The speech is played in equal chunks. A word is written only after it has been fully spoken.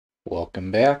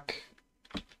Welcome back.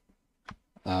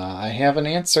 I have an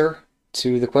answer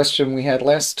to the question we had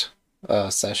last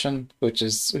session, which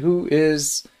is who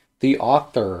is the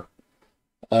author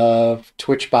of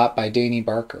Twitchbot by Danny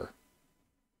Barker?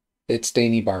 It's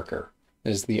Danny Barker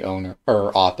is the owner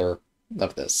or author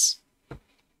of this.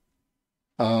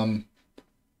 Um,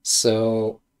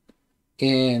 so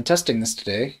in testing this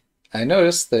today, I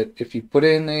noticed that if you put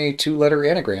in a two-letter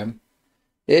anagram,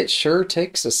 it sure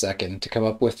takes a second to come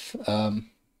up with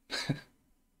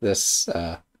this.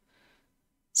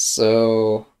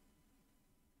 So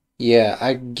yeah,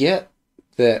 I get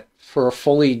that for a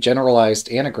fully generalized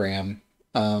anagram,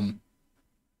 um,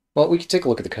 well, we can take a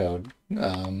look at the code.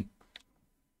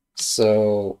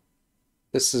 So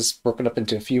this is broken up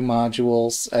into a few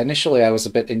modules. Initially, I was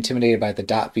a bit intimidated by the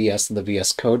 .vs and the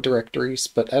VS Code directories,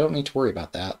 but I don't need to worry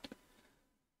about that.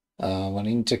 What I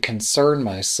need to concern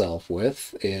myself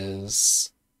with is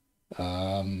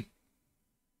where'd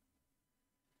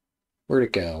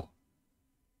it go?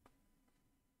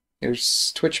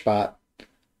 Here's TwitchBot,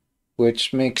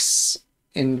 which makes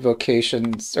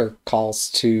invocations or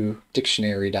calls to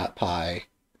dictionary.py.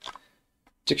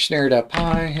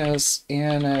 Dictionary.py has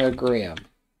anagram.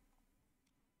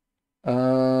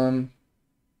 Let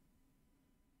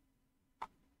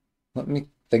me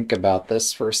think about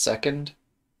this for a second.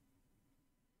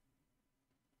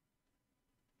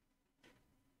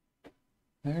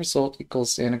 My result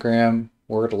equals anagram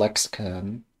word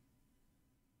lexicon.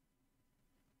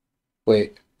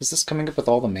 Wait, is this coming up with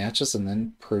all the matches and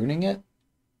then pruning it?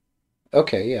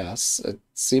 Okay, yes,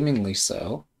 seemingly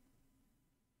so.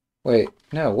 Wait,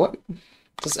 no, what?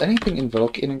 Does anything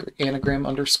invoke anagram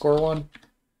underscore one?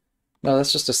 No,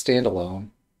 that's just a standalone.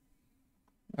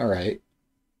 Alright.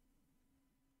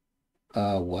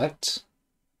 What?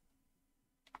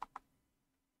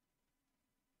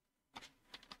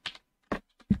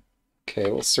 Okay,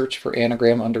 we'll search for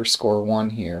anagram underscore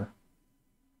one here.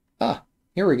 Ah,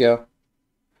 here we go.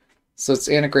 So it's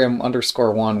anagram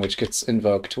underscore one, which gets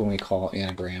invoked when we call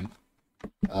anagram.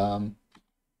 Oh,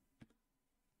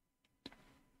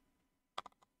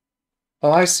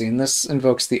 I see. And this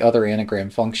invokes the other anagram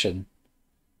function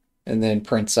and then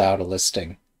prints out a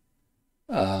listing.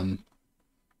 And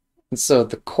so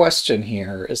the question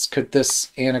here is, could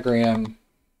this anagram...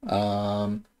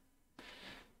 well,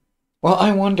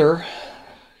 I wonder,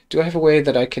 do I have a way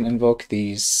that I can invoke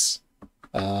these?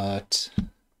 Let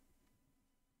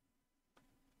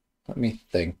me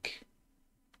think.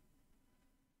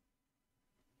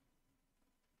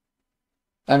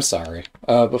 I'm sorry.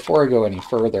 Before I go any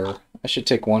further, I should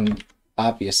take one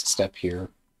obvious step here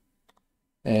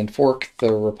and fork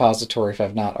the repository if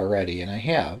I've not already, and I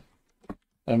have.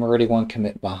 I'm already one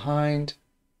commit behind.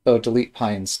 Oh, delete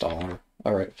PyInstaller.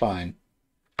 Alright, fine.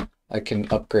 I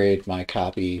can upgrade my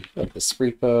copy of this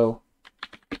repo.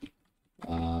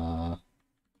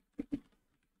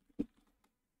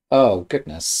 Oh,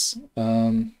 goodness.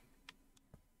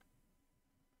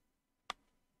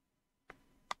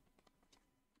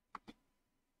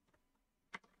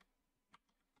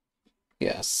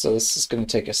 Yes, so this is going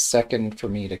to take a second for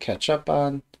me to catch up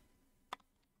on.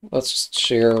 Let's just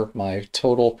share my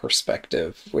total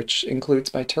perspective, which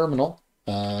includes my terminal.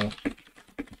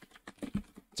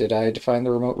 Did I define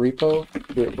the remote repo?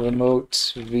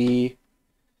 Remote v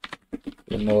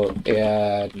remote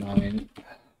add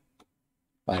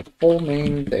my full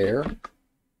name there.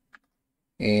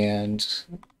 And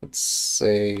let's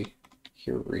say,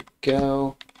 here we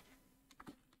go.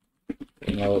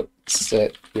 Remote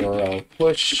set URL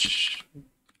push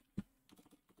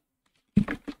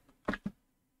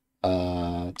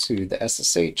to the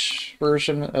SSH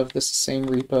version of this same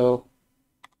repo.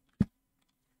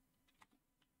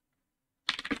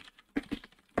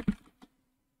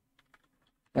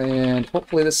 And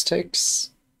hopefully this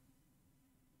takes.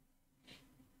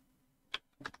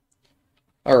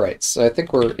 Alright, so I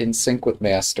think we're in sync with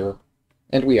master,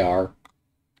 and we are.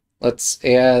 Let's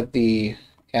add the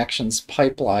actions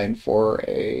pipeline for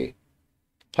a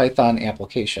Python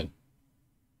application.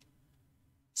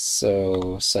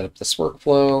 So set up this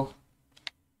workflow,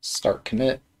 start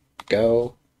commit,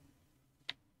 go,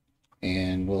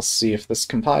 and we'll see if this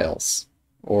compiles.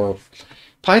 Or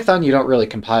Python, you don't really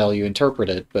compile, you interpret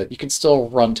it, but you can still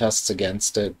run tests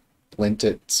against it, lint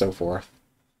it, so forth.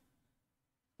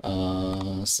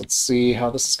 So let's see how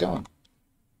this is going.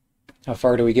 How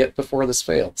far do we get before this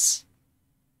fails?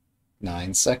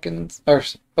 9 seconds? Or,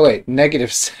 oh wait,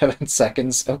 negative 7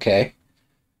 seconds. Okay.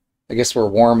 I guess we're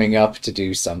warming up to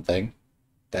do something.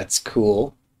 That's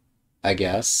cool, I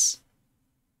guess.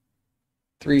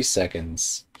 3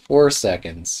 seconds. 4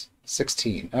 seconds.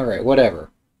 16. Alright, whatever.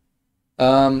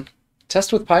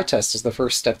 Test with PyTest is the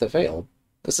first step that failed.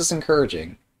 This is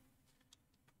encouraging.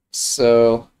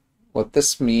 So, what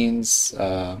this means,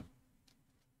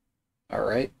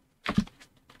 alright,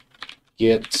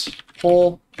 git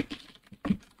pull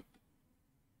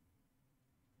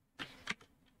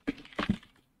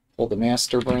the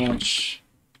master branch.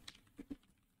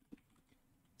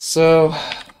 So,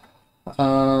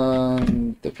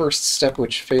 the first step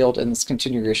which failed in this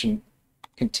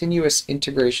continuous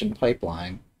integration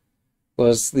pipeline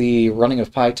was the running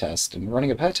of PyTest. And running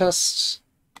a PyTest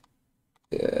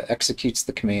executes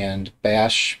the command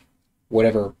bash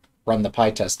whatever run the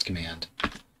PyTest command.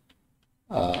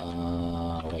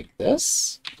 Like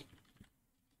this.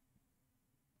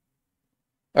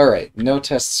 Alright, no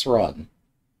tests run.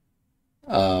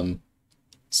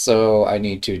 So I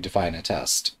need to define a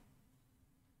test.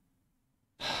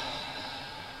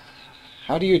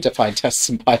 How do you define tests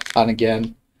in Python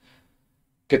again?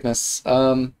 Goodness.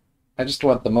 I just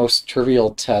want the most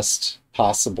trivial test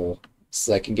possible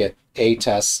so I can get a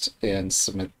test and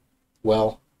submit.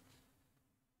 Well,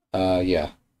 yeah.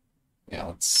 Yeah,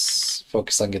 let's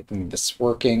focus on getting this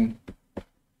working.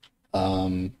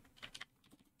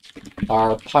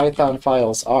 Our Python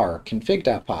files are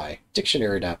config.py,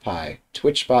 dictionary.py,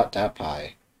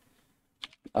 twitchbot.py.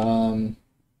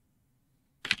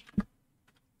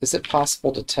 Is it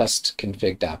possible to test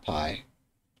config.py?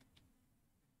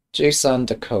 JSON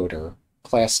decoder,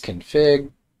 class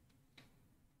config,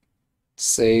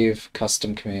 save,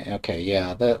 custom command. Okay,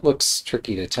 yeah, that looks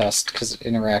tricky to test because it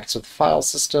interacts with the file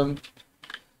system.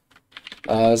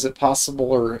 Is it possible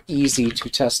or easy to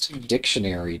test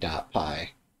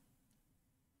dictionary.py?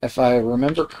 If I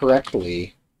remember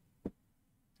correctly,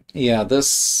 yeah,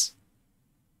 this,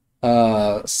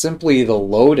 simply the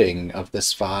loading of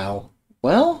this file,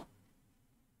 well,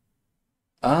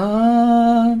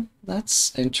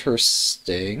 that's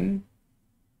interesting.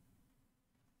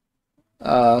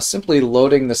 Simply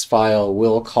loading this file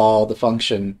will call the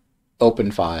function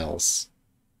openFiles,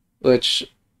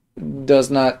 which does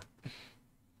not,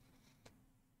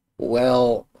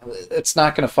 well, it's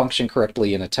not going to function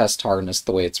correctly in a test harness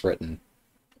the way it's written.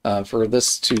 For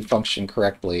this to function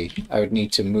correctly, I would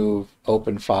need to move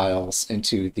openFiles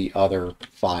into the other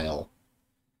file.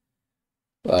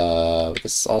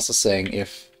 This is also saying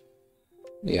if,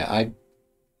 yeah,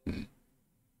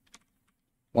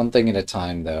 one thing at a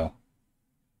time though.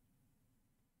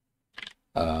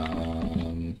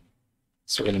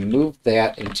 So we're going to move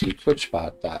that into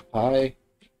twitchbot.py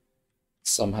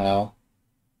somehow.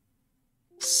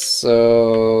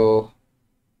 So,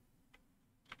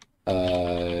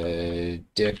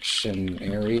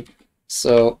 dictionary.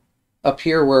 So, up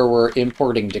here where we're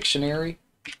importing dictionary,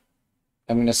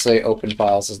 I'm going to say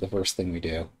openFiles is the first thing we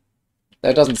do.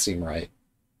 That doesn't seem right.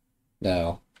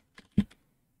 No.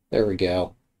 There we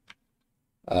go.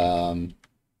 That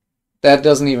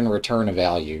doesn't even return a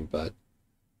value, but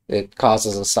it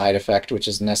causes a side effect which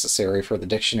is necessary for the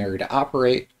dictionary to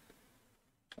operate.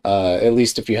 At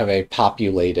least if you have a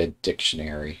populated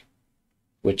dictionary,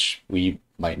 which we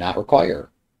might not require.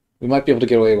 We might be able to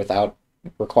get away without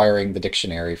requiring the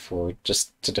dictionary for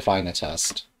just to define a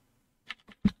test.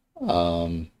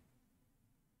 But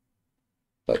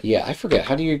yeah, I forget.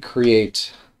 How do you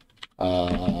create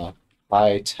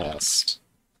PyTest?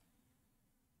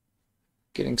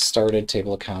 Getting started,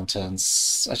 table of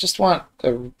contents. I just want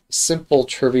a simple,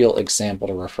 trivial example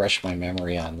to refresh my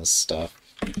memory on this stuff.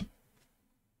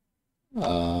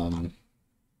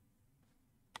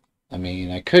 I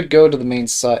mean, I could go to the main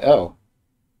site. Oh.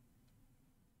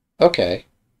 Okay.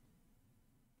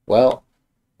 Well,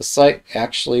 the site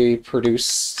actually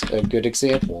produced a good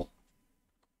example.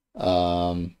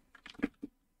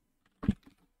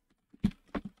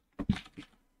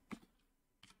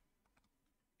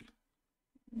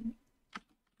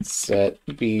 Set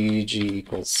BG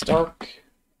equals stark.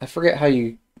 I forget how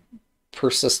you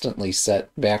persistently set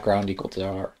background equal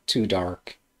to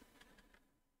dark.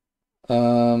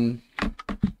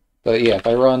 But yeah, if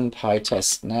I run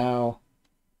PyTest now,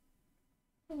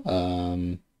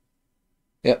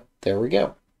 yep, there we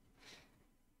go.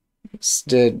 This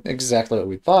did exactly what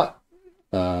we thought.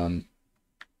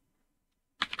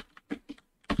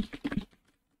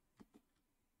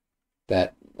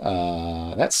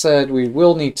 That said, we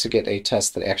will need to get a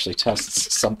test that actually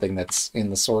tests something that's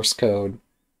in the source code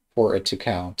for it to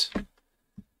count.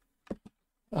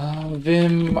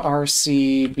 Vim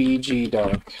rc bg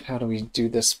dark. How do we do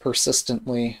this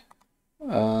persistently?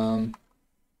 Oh,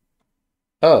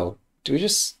 do we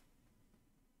just...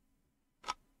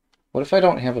 What if I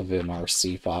don't have a Vim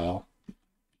rc file?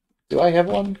 Do I have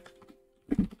one?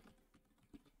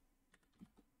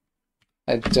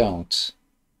 I don't.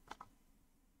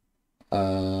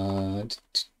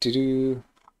 Do.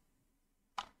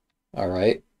 All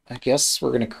right. I guess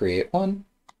we're gonna create one.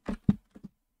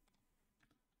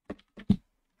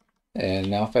 And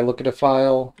now if I look at a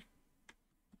file,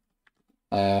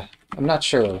 I'm not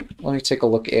sure. Let me take a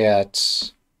look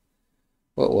at,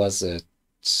 what was it?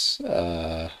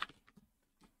 Oh,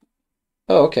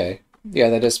 okay. Yeah,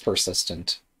 that is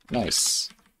persistent. Nice.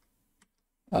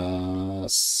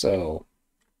 So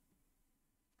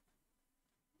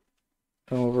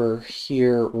over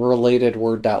here, related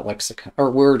word.lexicon, or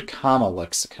word comma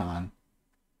lexicon.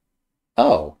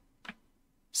 Oh,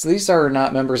 so these are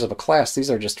not members of a class. These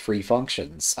are just free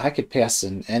functions. I could pass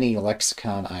in any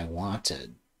lexicon I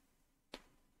wanted.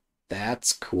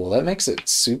 That's cool. That makes it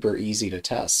super easy to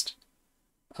test.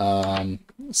 So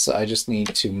I just need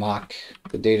to mock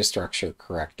the data structure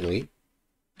correctly.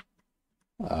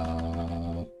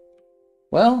 Well,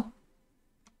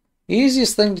 the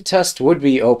easiest thing to test would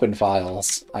be open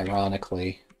files,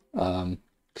 ironically.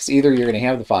 Because either you're going to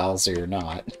have the files or you're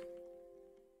not.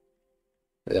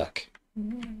 Yuck.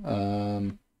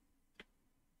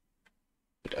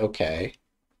 Okay.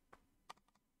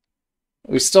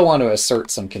 We still want to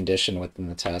assert some condition within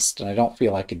the test, and I don't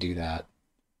feel I could do that.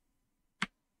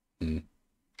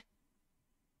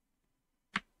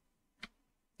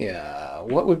 Yeah,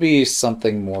 what would be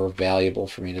something more valuable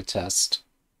for me to test?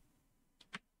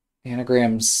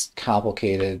 Anagram's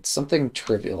complicated, something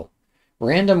trivial.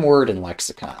 Random word and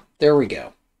lexicon. There we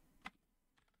go.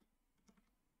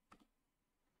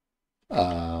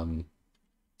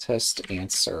 Test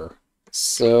answer.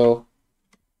 So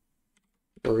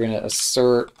we're going to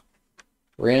assert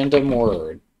random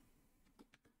word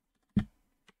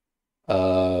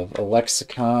of a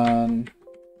lexicon.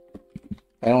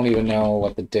 I don't even know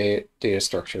what the data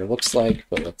structure looks like,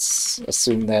 but let's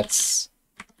assume that's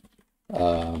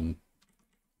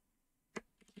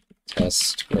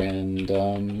test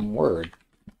random word.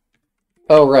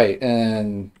 Oh, right,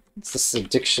 and this is a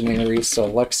dictionary, so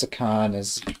lexicon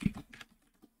is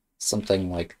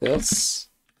something like this.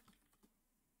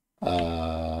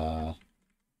 I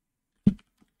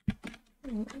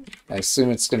assume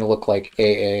it's going to look like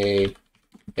AA,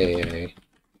 AA.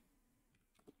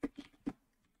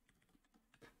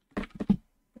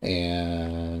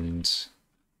 And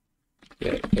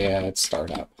add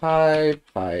start.py,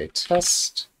 py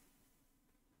test.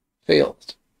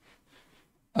 Failed.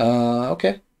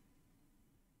 Okay.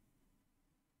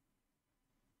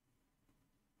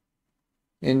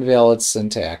 Invalid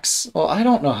syntax. Well, I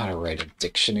don't know how to write a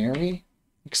dictionary.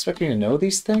 Expect me to know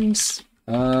these things?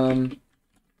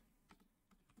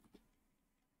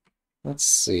 Let's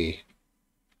see.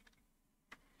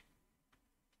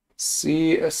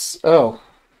 Oh.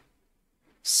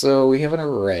 So we have an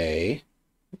array.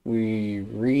 We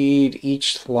read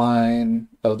each line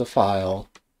of the file.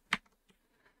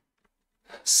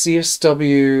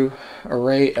 CSW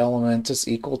array element is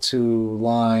equal to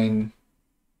line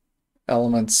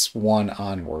elements 1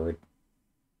 onward.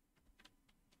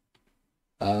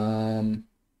 No,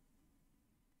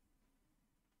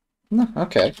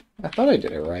 okay. I thought I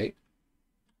did it right.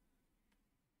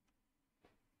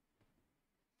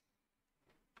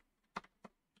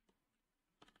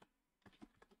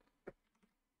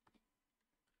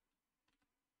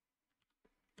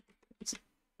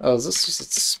 Oh, is this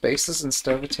just spaces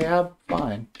instead of a tab?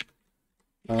 Fine.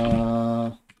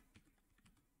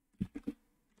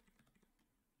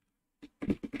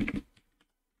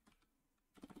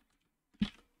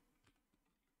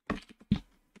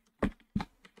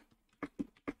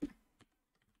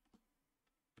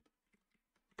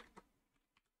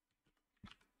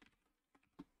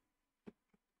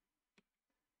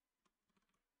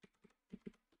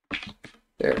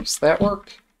 There, does that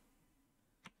work?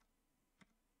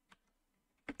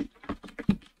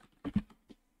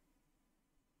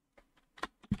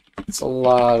 It's a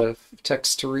lot of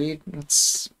text to read.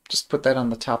 Let's just put that on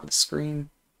the top of the screen.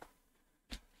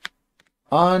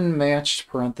 Unmatched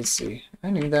parenthesis. I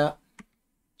knew that.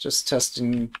 Just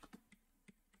testing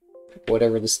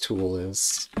whatever this tool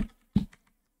is.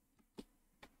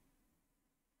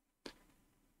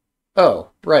 Oh,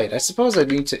 right. I suppose I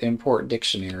need to import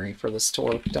dictionary for this to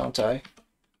work, don't I?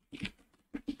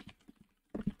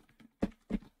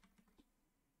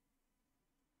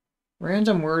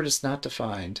 Random word is not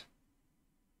defined.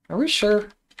 Are we sure?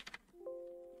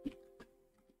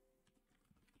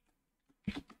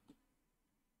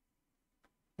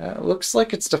 It looks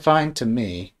like it's defined to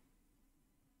me.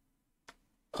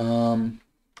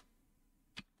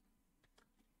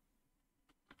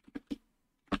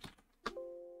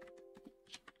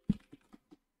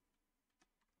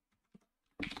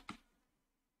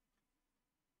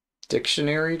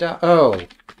 Dictionary oh.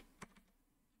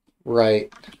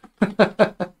 Right.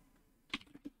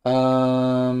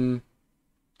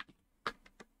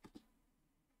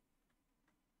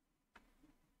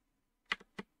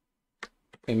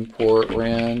 Import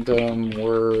random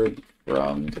word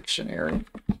from dictionary.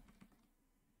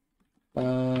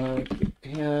 Add,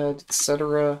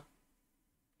 etc.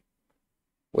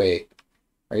 Wait,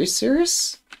 are you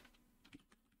serious?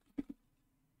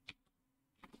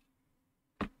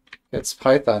 It's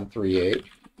Python 3.8.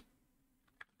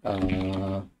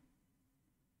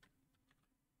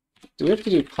 Do we have to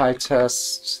do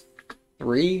PyTest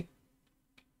 3?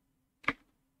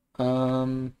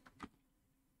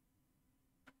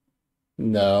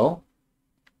 No.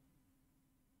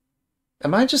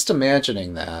 Am I just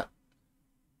imagining that?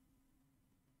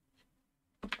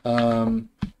 The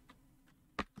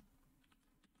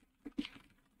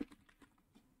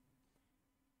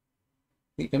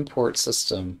import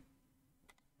system.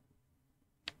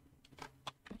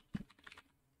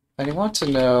 I want to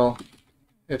know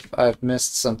if I've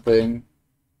missed something.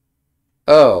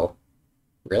 Oh,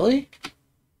 really?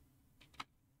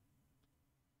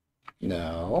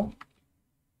 No.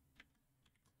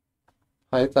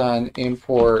 Python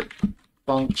import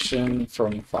function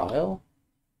from file?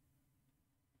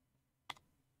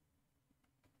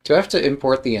 Do I have to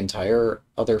import the entire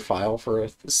other file for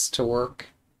this to work?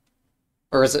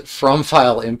 Or is it from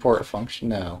file import function?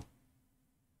 No.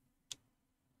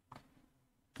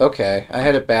 Okay, I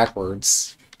had it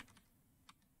backwards.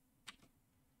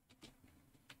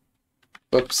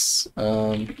 Oops.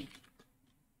 All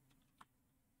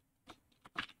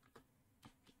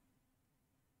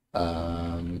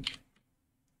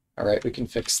right, we can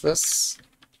fix this.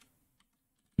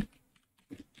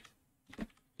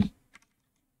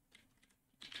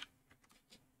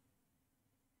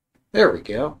 There we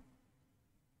go.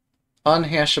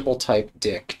 Unhashable type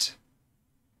dict.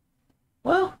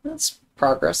 Well, that's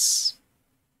progress.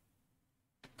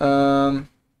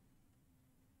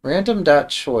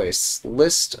 Random.choice.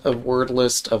 List of word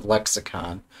list of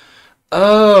lexicon.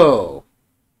 Oh!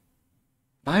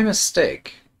 My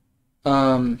mistake.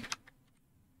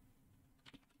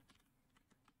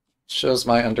 Shows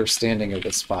my understanding of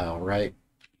this file, right?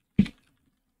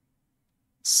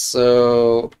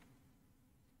 So...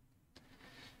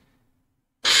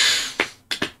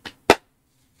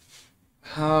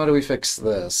 how do we fix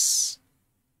this?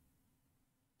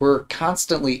 We're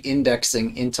constantly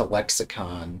indexing into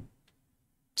lexicon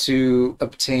to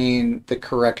obtain the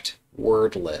correct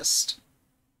word list.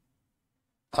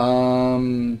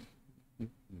 I'm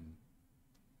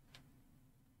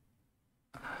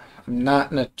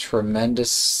not in a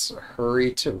tremendous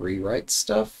hurry to rewrite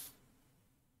stuff.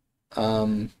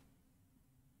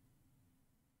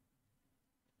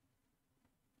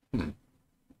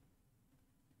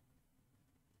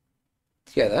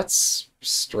 Yeah, that's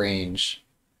strange.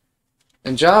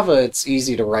 In Java, it's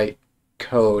easy to write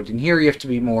code, and here you have to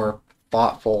be more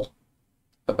thoughtful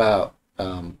about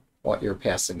what you're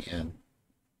passing in.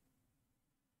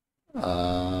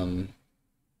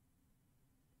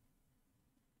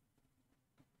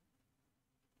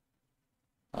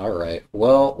 All right.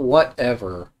 Well,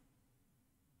 whatever.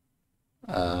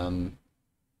 Return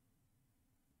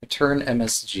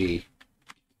MSG.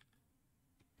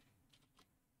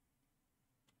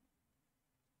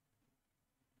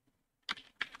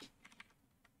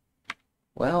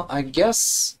 Well, I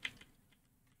guess...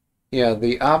 yeah,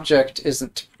 the object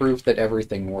isn't to prove that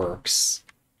everything works.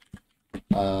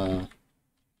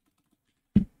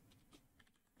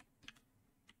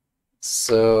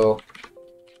 So...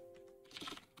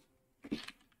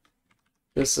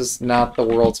 this is not the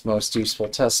world's most useful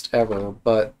test ever,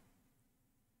 but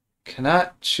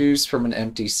cannot choose from an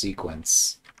empty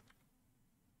sequence.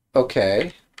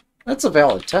 Okay. That's a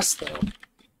valid test, though.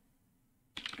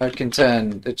 I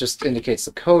contend it just indicates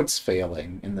the code's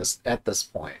failing in this at this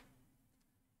point.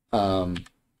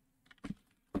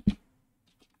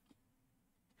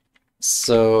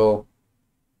 So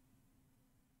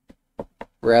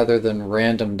rather than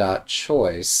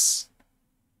random.choice,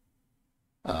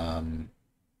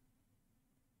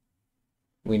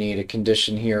 we need a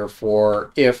condition here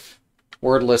for if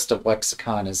word list of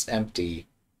lexicon is empty,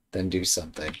 then do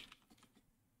something.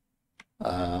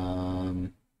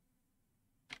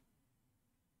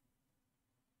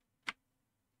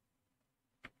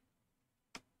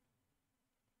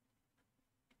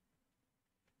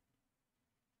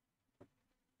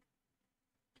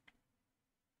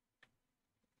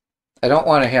 I don't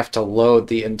want to have to load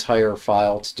the entire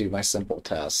file to do my simple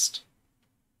test.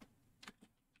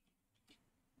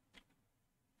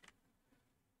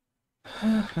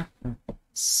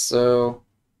 So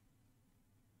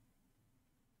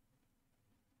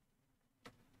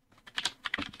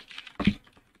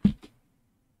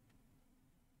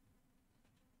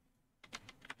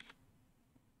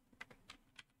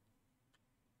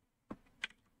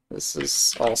this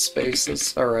is all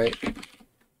spaces. All right.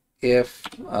 If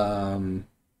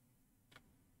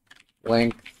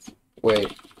length,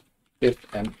 wait,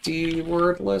 if empty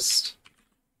word list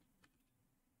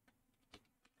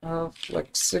of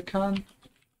lexicon.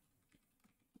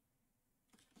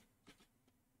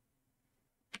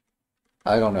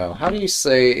 I don't know. How do you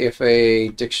say if a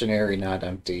dictionary not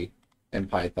empty in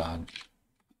Python?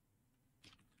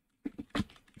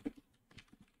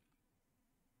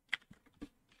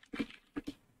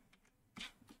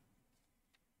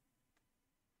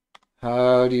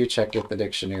 How do you check if the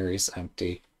dictionary is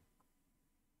empty?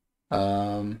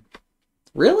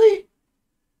 Really?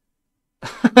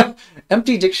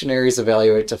 Empty dictionaries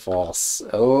evaluate to false.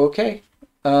 Okay.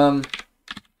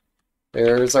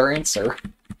 There's our answer.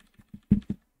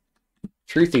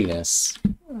 Truthiness.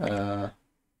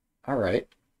 All right.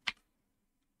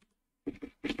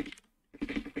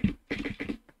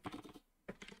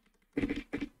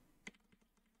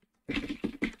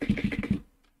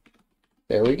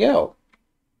 There we go.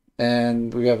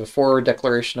 And we have a forward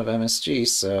declaration of MSG,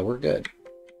 so we're good.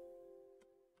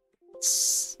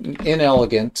 It's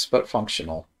inelegant, but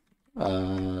functional.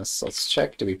 So let's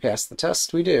check. Do we pass the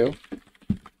test? We do.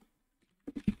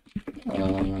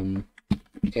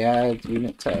 Add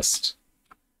unit test.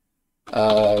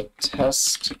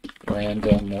 Test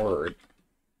random word.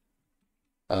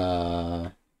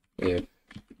 If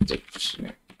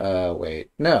dictionary.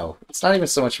 Wait. No, it's not even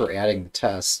so much for adding the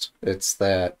test. It's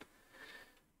that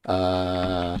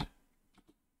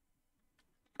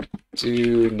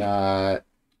do not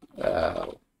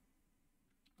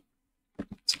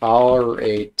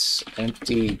tolerate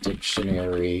empty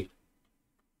dictionary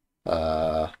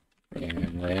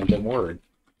and random word.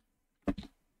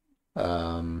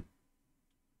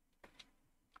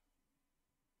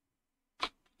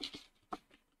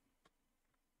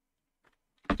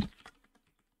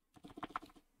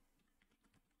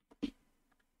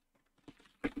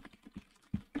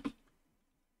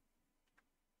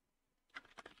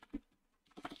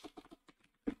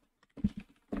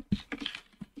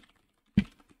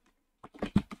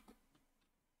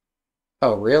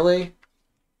 Oh, really?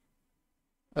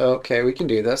 Okay, we can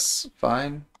do this.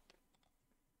 Fine.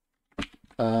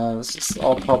 This is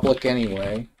all public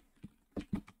anyway.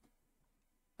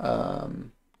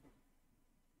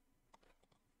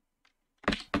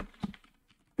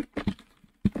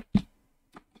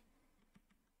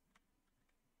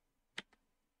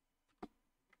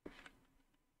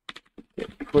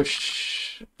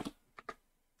 Push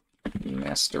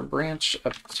master branch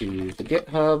up to the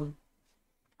GitHub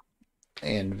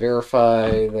and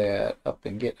verify that up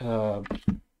in GitHub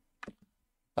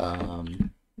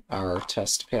our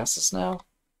test passes now.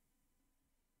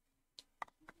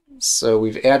 So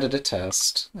we've added a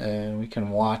test and we can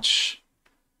watch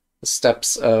the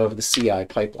steps of the CI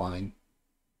pipeline.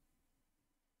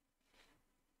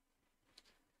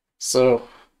 So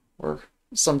we're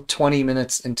some 20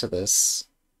 minutes into this.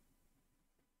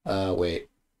 Wait,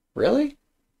 really?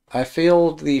 I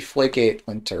failed the Flake8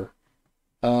 linter.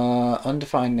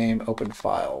 Undefined name, open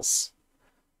files.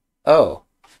 Oh.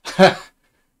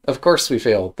 Of course we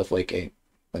failed the Flake8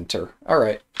 linter.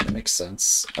 Alright, that makes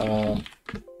sense.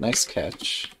 Nice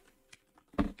catch.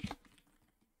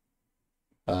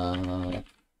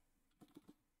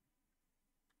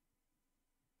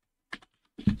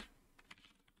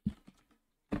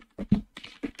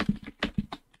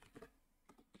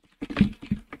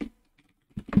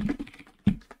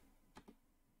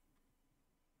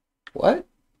 What?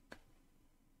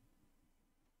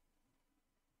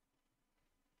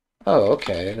 Oh,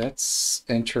 okay, that's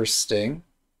interesting.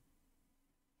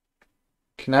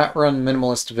 Cannot run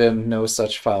minimalist vim, no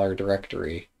such file or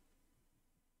directory.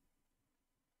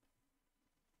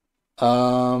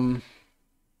 All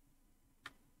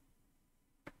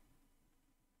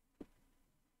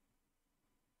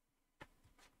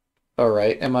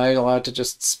right, am I allowed to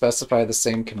just specify the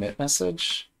same commit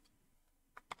message?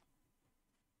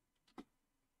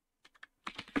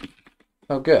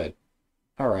 Oh, good.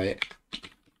 All right.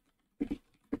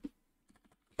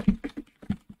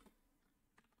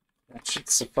 That should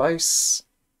suffice.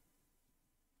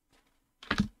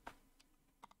 All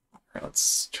right,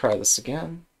 let's try this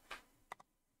again.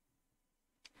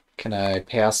 Can I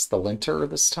pass the linter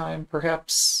this time,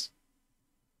 perhaps?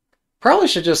 Probably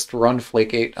should just run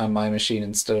Flake8 on my machine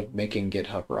instead of making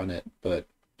GitHub run it, but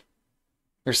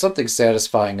There's something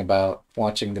satisfying about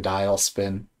watching the dial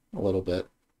spin a little bit.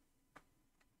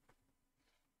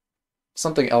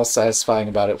 Something else satisfying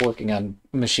about it working on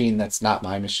a machine that's not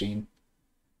my machine.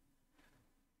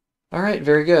 All right,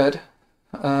 very good.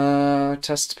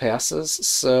 Test passes.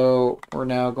 So we're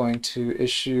now going to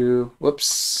issue,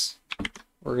 whoops,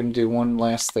 we're going to do one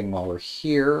last thing while we're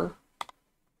here.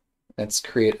 Let's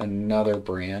create another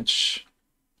branch.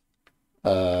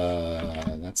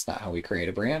 That's not how we create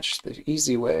a branch. The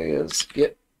easy way is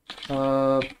git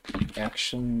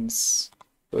actions,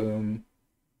 boom.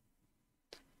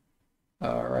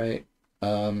 All right.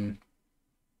 And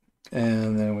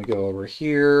then we go over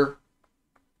here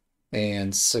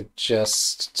and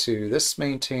suggest to this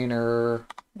maintainer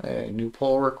a new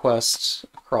pull request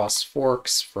across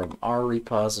forks from our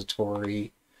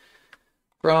repository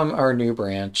from our new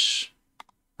branch.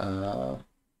 Add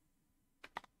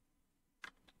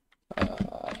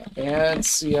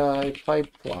CI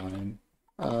pipeline.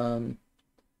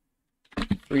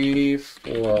 Free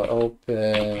for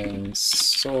open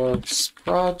source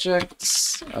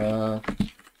projects.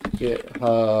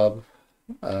 GitHub.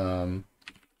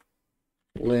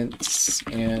 Lints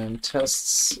and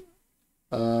tests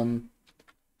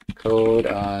code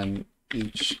on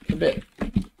each commit.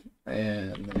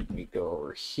 And then we go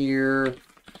over here.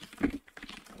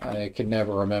 I can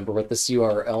never remember what this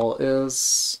URL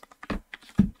is,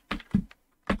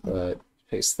 but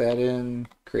paste that in,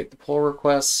 create the pull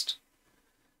request,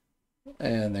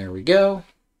 and there we go.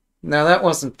 Now that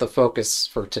wasn't the focus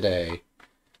for today.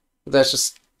 That's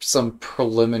just some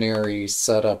preliminary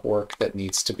setup work that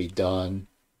needs to be done.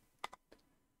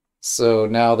 So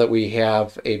now that we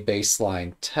have a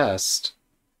baseline test,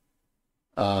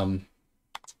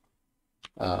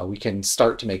 we can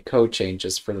start to make code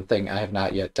changes for the thing I have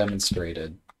not yet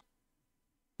demonstrated.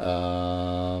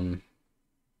 Well,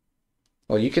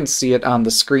 you can see it on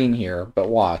the screen here, but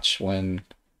watch. When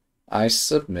I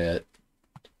submit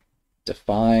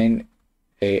define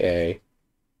AA,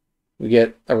 we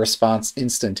get a response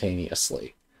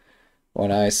instantaneously.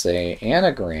 When I say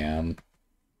anagram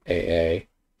AA,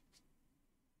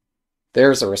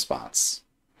 there's a response.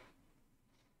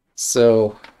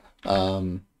 So,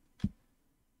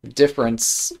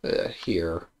 difference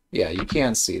here, yeah, you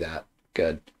can see that.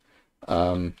 Good.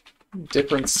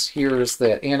 Difference here is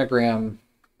that anagram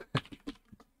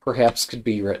perhaps could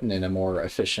be written in a more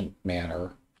efficient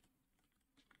manner.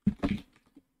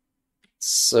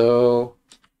 So,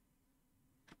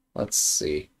 let's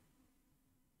see.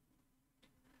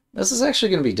 This is actually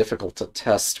going to be difficult to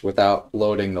test without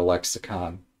loading the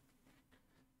lexicon.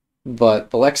 But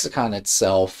the lexicon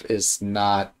itself is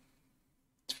not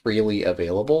freely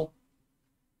available.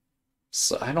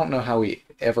 So I don't know how we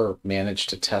ever managed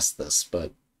to test this,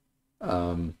 but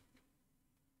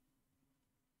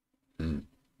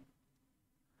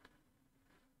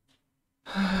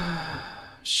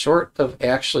short of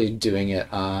actually doing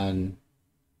it on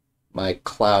my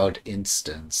cloud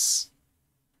instance.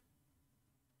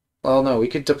 Well, no, we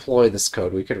could deploy this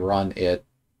code. We could run it.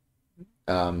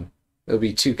 There'll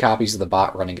be 2 copies of the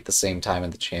bot running at the same time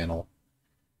in the channel.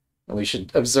 And we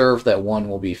should observe that one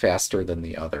will be faster than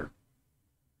the other.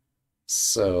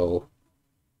 So,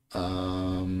 yeah,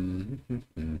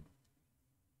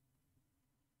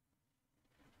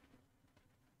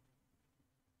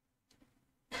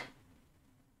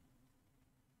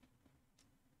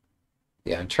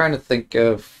 I'm trying to think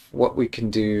of what we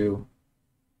can do.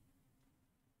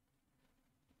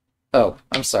 Oh,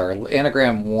 I'm sorry.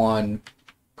 Anagram 1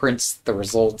 prints the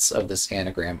results of this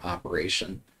anagram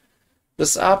operation.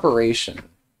 This operation,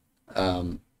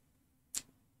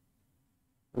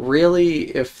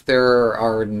 really, if there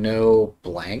are no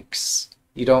blanks,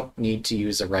 you don't need to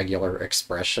use a regular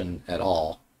expression at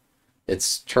all.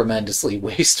 It's tremendously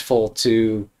wasteful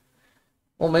to,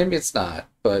 well, maybe it's not,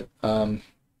 but, I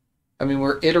mean,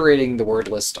 we're iterating the word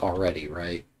list already,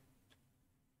 right?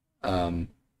 Let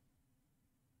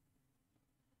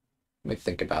me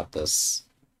think about this.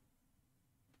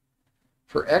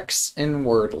 For X in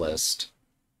word list,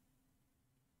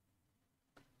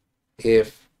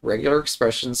 if regular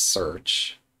expressions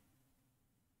search,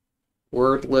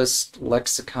 word list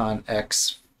lexicon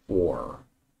X4.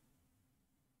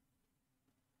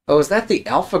 Oh, is that the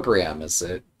alphagram, is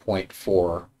it?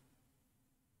 0.4.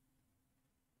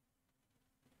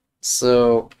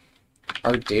 So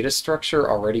our data structure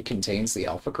already contains the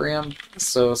alphagram.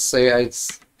 So say I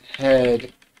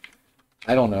had,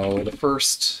 I don't know, the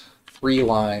first 3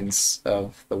 lines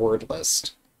of the word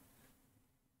list.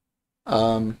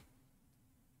 I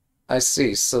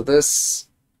see. So this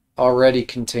already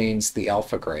contains the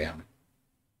alphagram.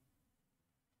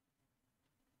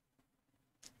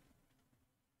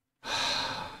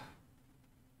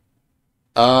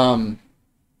 Um,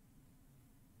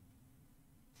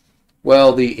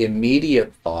 well, the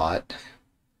immediate thought,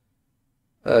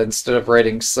 instead of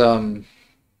writing some,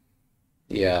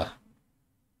 yeah,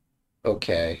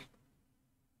 okay.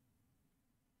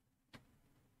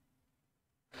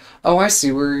 Oh, I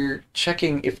see. We're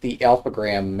checking if the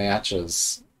alphagram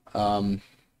matches. Um,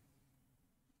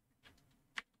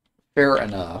 Fair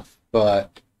enough,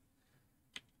 but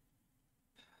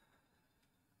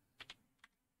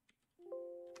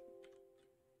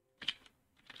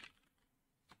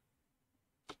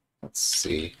let's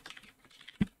see.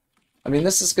 I mean,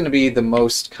 this is going to be the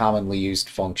most commonly used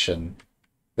function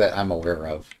that I'm aware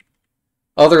of.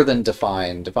 Other than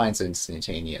define. Define's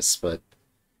instantaneous, but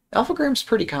alphagram's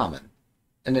pretty common.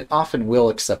 And it often will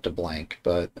accept a blank,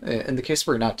 but in the case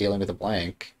where we're not dealing with a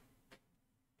blank,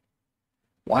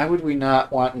 why would we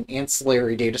not want an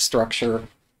ancillary data structure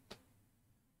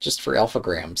just for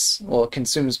alphagrams? Well, it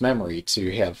consumes memory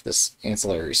to have this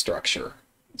ancillary structure.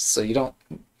 So you don't...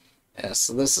 Yeah,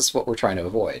 so this is what we're trying to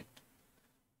avoid.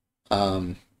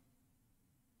 Um,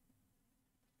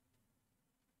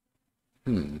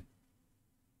 hmm.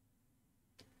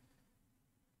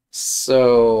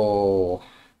 So...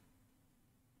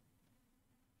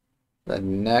 The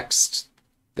next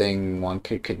thing one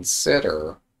could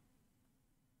consider...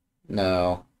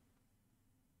 No.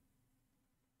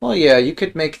 Well, yeah, you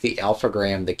could make the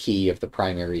alphagram the key of the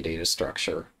primary data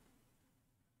structure.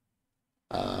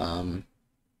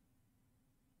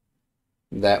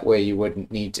 That way you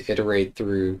wouldn't need to iterate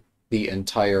through the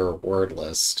entire word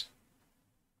list.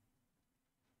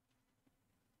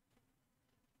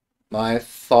 My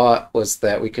thought was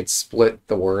that we could split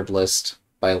the word list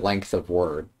by length of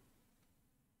word.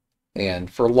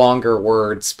 And for longer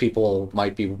words, people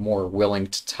might be more willing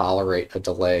to tolerate a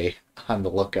delay on the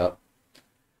lookup.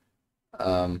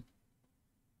 But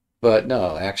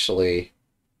no, actually,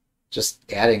 just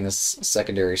adding this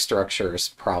secondary structure is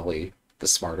probably the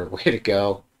smarter way to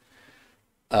go.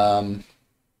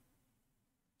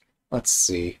 Let's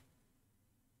see.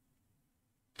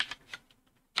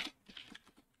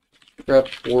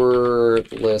 Grep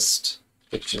word list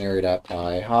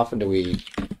dictionary.py. How often do we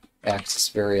access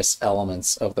various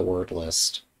elements of the word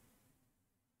list?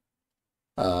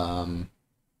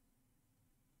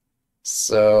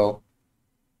 So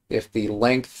if the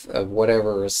length of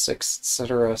whatever is 6,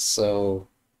 etc., so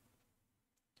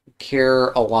care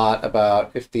a lot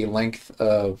about if the length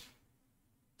of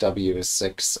W is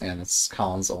 6 and it's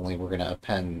columns only, we're going to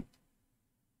append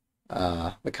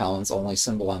the columns only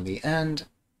symbol on the end.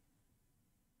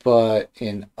 But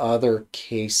in other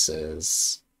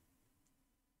cases,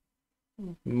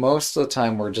 most of the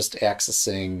time we're just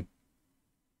accessing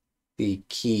the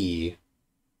key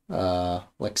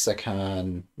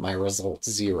lexicon my result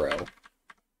 0.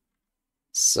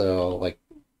 So like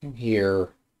here,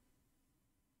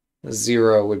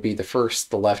 0 would be the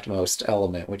leftmost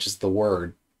element, which is the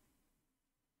word.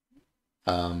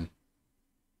 Hang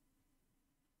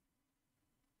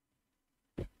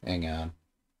on.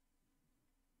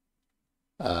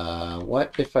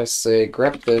 What if I say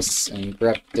grep this and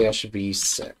grep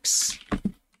 -v6?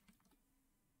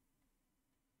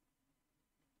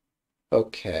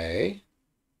 Okay.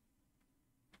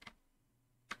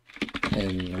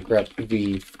 And grep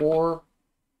v4.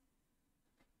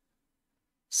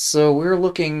 So we're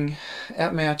looking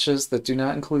at matches that do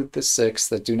not include the 6,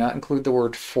 that do not include the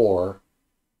word 4.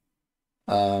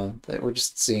 That we're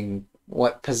just seeing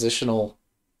what positional...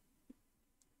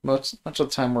 Much of the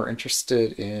time we're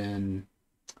interested in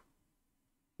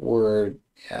word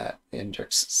at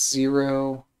index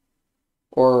 0,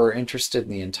 or we're interested in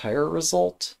the entire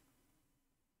result.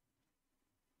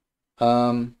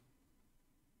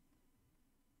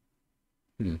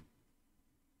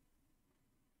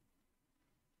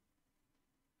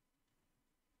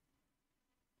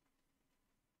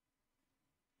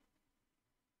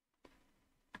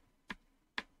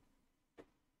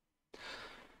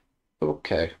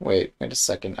 Okay, wait a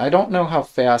second. I don't know how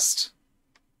fast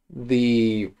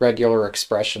the regular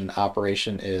expression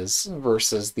operation is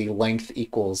versus the length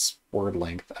equals word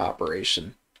length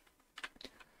operation.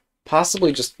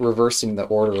 Possibly just reversing the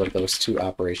order of those two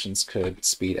operations could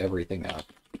speed everything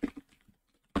up.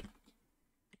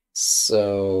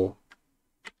 So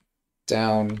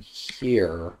down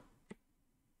here,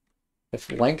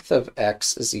 if length of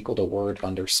x is equal to word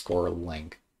underscore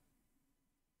length,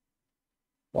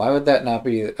 why would that not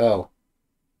be... Oh.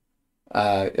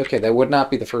 Okay, that would not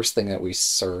be the first thing that we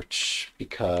search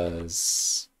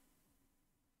because...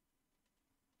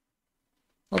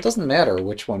 Well, it doesn't matter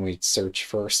which one we search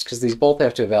first because these both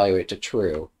have to evaluate to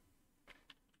true.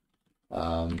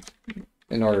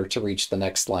 in order to reach the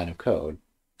next line of code.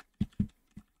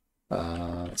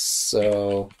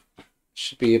 So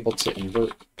should be able to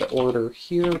invert the order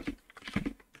here.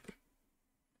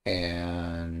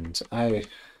 And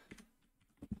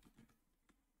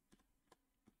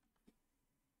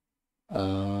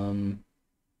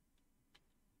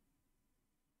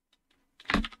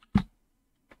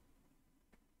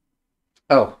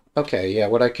oh, okay, yeah,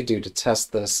 what I could do to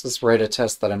test this is write a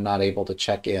test that I'm not able to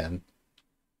check in.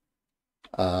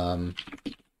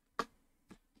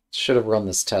 Should have run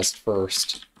this test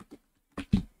first.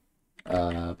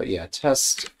 But yeah,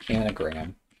 test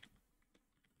anagram.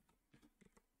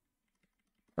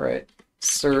 All right,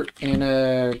 assert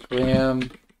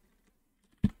anagram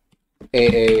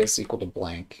AA is equal to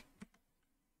blank.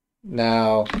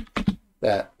 Now,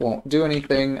 that won't do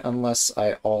anything unless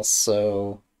I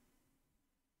also...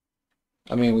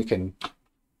 I mean, we can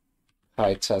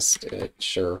high test it,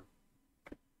 sure.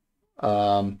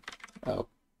 Oh,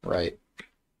 right.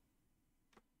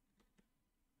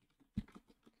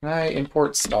 Can I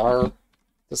import star?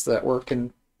 Does that work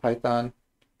in Python?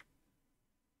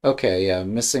 Okay, yeah,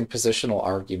 missing positional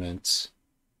argument.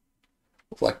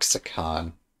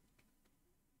 Lexicon.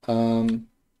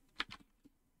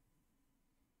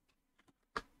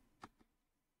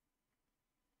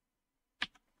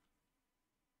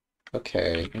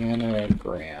 Okay,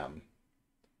 anagram.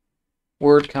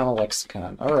 Word, comma,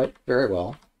 lexicon. All right, very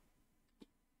well.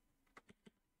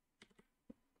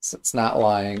 So it's not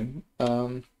lying.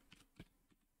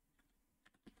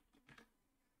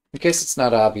 In case it's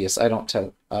not obvious, I don't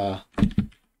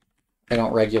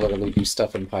regularly do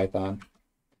stuff in Python.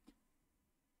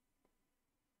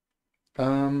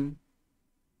 All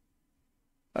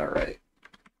right.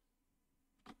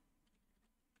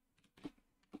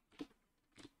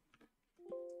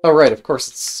 Oh, right, of course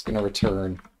it's going to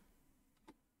return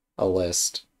a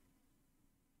list.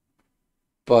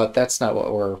 But that's not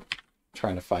what we're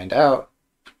trying to find out.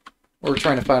 What we're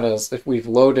trying to find out is if we've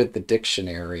loaded the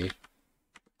dictionary.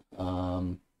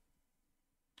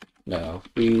 No,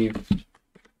 we've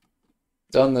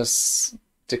done this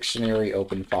dictionary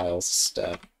open files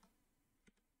step.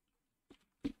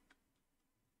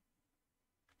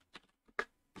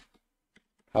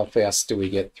 How fast do we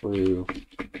get through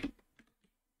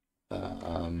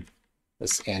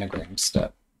this anagram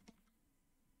step?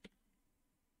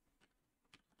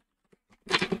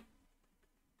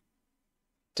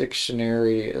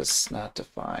 Dictionary is not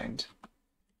defined.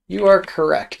 You are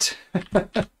correct. All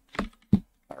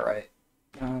right.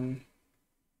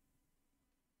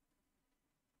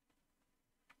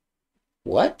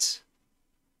 What?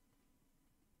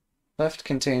 Left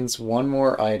contains one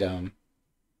more item.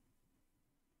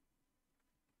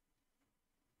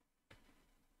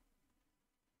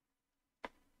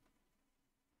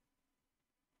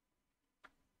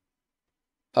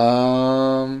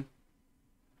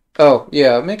 Oh,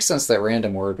 yeah, it makes sense that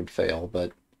random word would fail,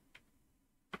 but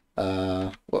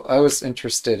what I was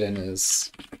interested in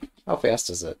is how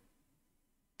fast is it?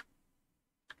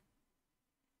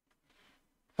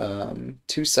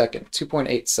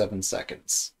 2.87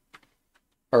 seconds.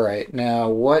 All right, now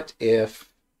what if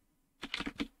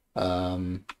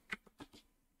again,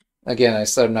 I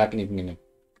said I'm not even going to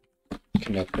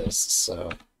commit this, so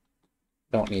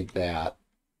don't need that.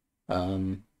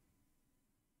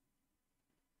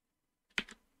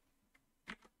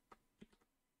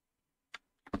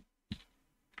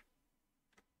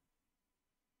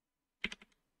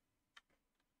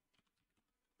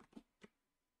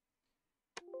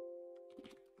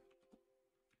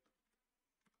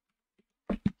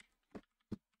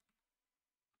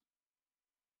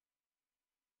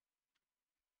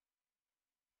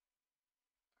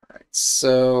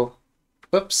 So,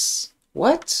 whoops,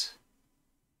 what?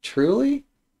 Truly?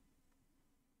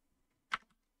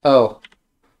 Oh,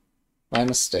 my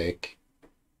mistake.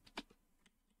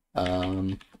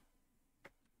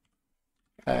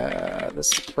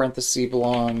 This parenthesis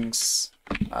belongs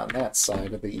on that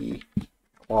side of the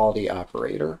quality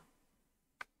operator.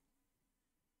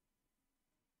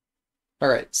 All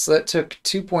right, so that took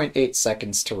 2.8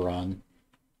 seconds to run.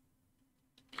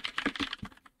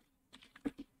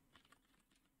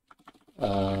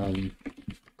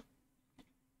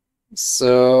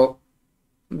 So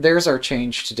there's our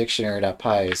change to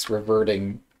dictionary.py is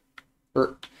reverting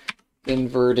or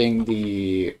inverting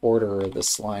the order of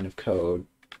this line of code.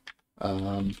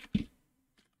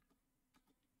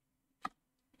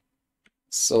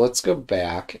 So let's go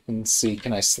back and see,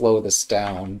 can I slow this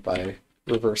down by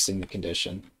reversing the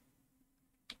condition?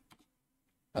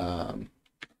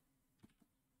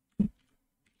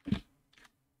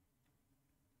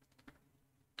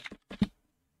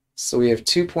 So we have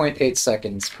 2.8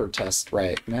 seconds per test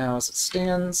right now as it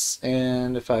stands,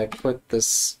 and if I put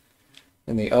this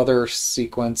in the other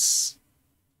sequence,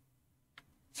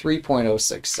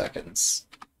 3.06 seconds.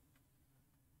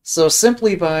 So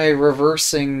simply by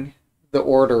reversing the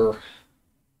order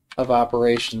of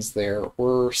operations there,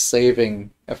 we're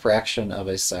saving a fraction of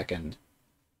a second.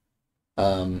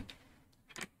 Now,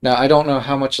 I don't know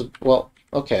how much of, well,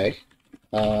 okay.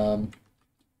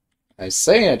 I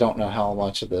say I don't know how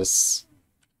much of this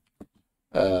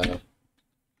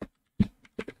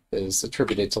is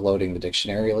attributed to loading the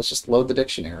dictionary. Let's just load the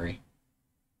dictionary.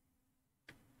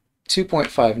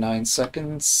 2.59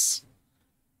 seconds.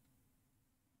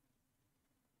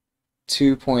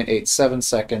 2.87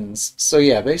 seconds. So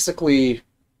yeah, basically,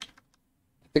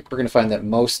 I think we're going to find that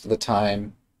most of the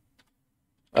time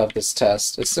of this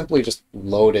test is simply just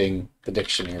loading the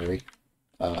dictionary.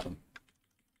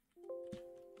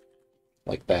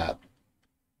 Like that.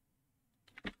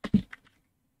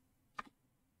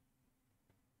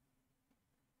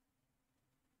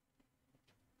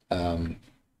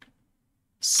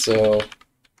 So,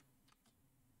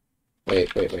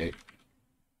 wait.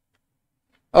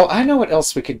 Oh, I know what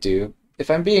else we could do.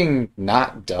 If I'm being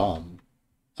not dumb.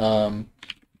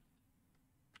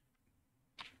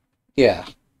 Yeah.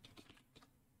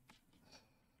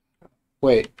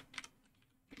 Wait.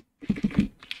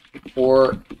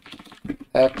 For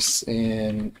x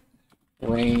in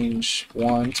range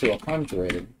 1 to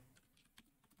 100,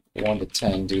 1 to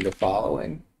 10, do the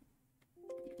following.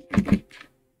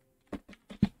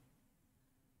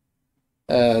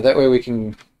 That way we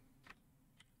can...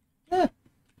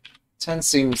 10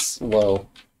 seems low.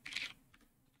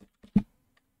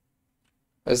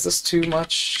 Is this too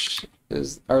much?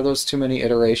 Are those too many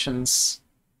iterations?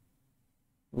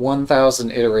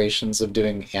 1,000 iterations of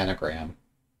doing anagram.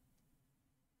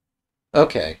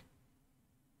 Okay.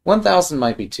 1,000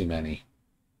 might be too many.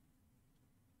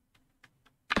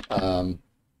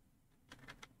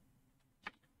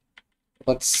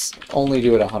 Let's only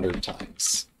do it 100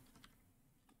 times.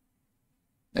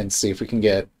 And see if we can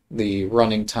get the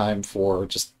running time for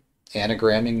just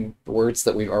anagramming words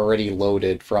that we've already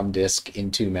loaded from disk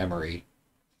into memory.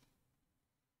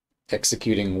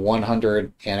 Executing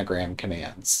 100 anagram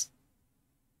commands.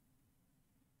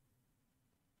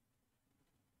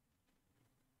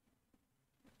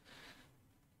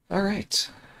 All right.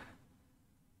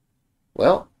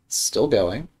 Well, still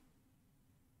going.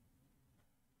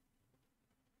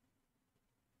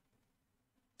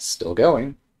 Still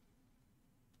going.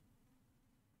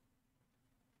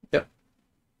 Yep.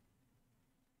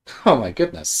 Oh my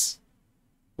goodness.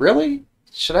 Really?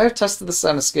 Should I have tested this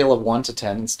on a scale of 1 to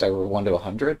 10 instead of 1 to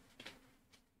 100?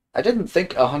 I didn't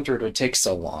think 100 would take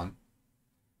so long.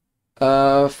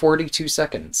 42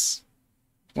 seconds.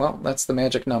 Well, that's the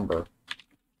magic number.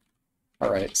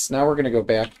 Alright, so now we're going to go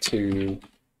back to...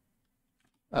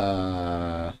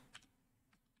 go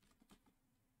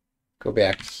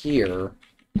back here.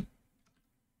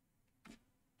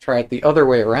 Try it the other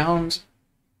way around,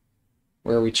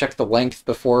 where we check the length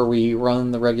before we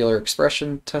run the regular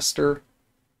expression tester.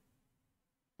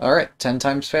 Alright, 10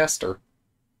 times faster.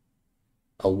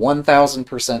 A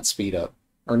 1,000% speed up,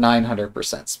 or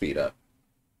 900% speed up.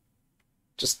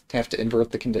 Just have to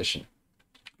invert the condition.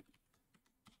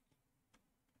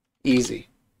 Easy.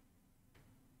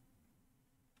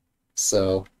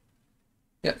 So,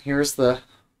 yeah, here's the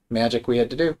magic we had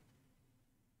to do.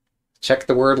 Check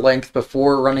the word length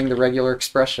before running the regular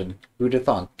expression. Who'da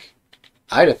thunk?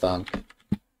 I'da thunk.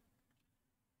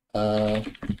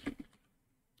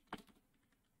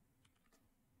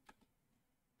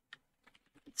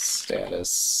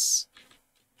 Status.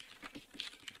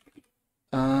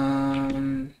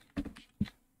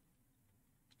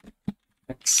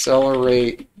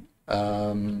 Accelerate.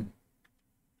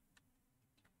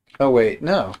 Oh wait,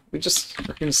 no. We're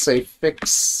going to say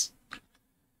fix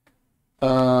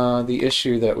the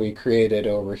issue that we created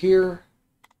over here.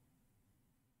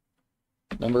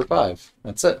 Number 5.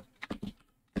 That's it.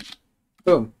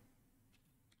 Boom.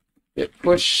 Hit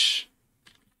push.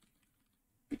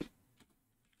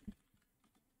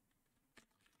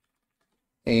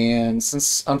 And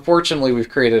since, unfortunately, we've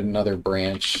created another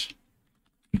branch,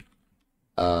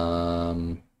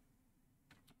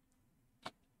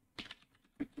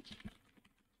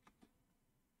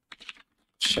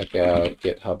 check out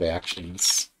GitHub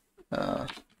Actions.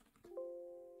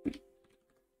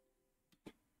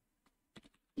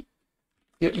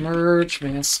 Git merge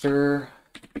master,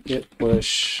 git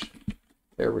push.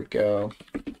 There we go.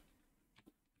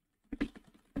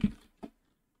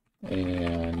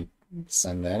 And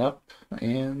send that up,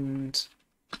 and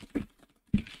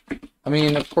I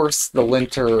mean, of course, the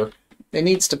linter, it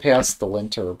needs to pass the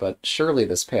linter, but surely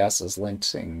this passes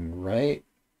linting, right?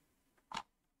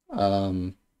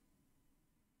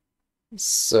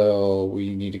 So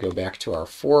we need to go back to our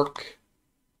fork.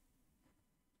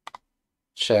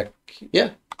 Check,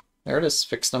 yeah, there it is,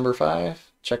 fix number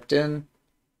 5, checked in.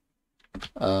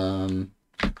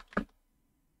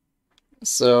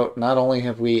 So not only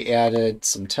have we added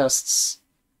some tests,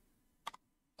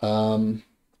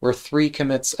 we're 3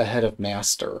 commits ahead of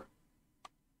master.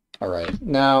 All right,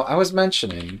 now I was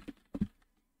mentioning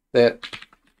that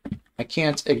I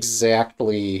can't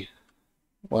exactly,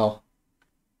 well,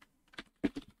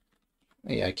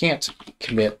 yeah, I can't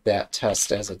commit that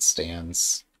test as it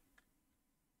stands.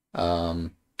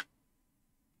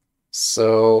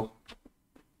 So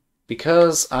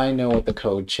because I know what the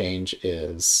code change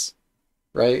is,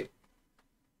 right?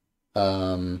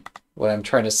 What I'm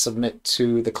trying to submit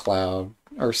to the cloud,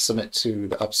 or submit to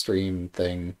the upstream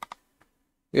thing,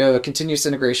 we have a continuous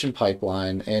integration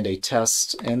pipeline and a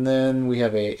test, and then we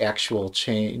have a actual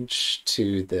change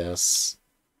to this.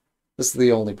 This is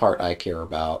the only part I care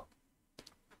about.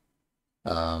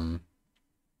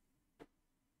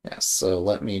 Yeah, so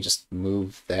let me just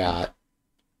move that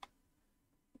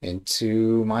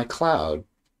into my cloud.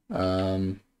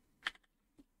 All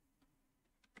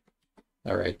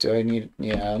right, do I need,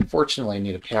 yeah, unfortunately I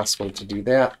need a password to do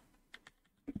that.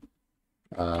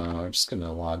 I'm just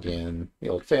gonna log in the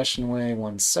old-fashioned way,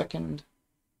 1 second.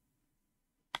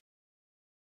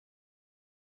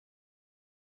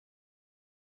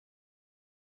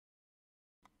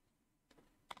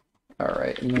 All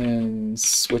right, and then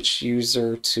switch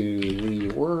user to Lee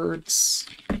Words.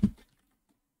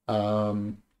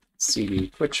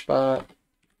 CD QuichBot.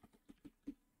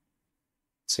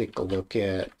 Take a look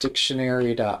at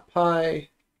dictionary.py.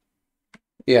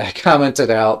 Yeah, I commented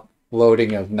out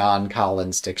loading of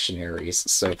non-Collins dictionaries.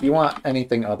 So if you want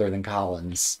anything other than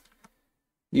Collins,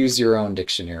 use your own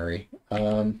dictionary.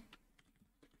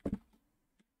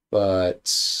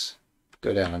 But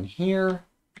go down here.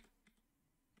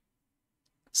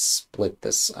 Split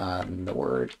this on the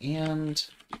word and.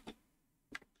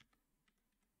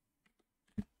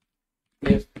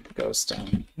 If goes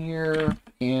down here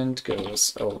and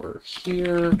goes over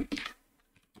here.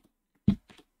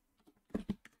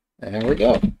 And there we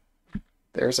go.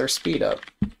 There's our speed up.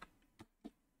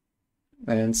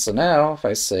 And so now if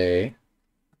I say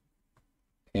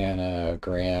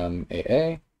anagram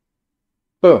AA,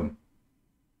 boom,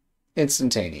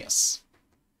 instantaneous.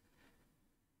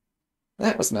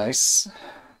 That was nice.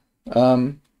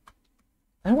 I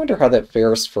wonder how that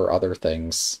fares for other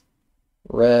things.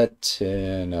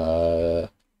 Retina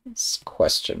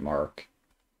question mark.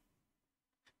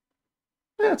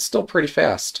 Yeah, it's still pretty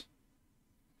fast.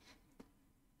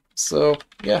 So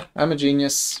yeah, I'm a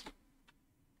genius.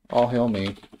 All hail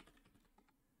me.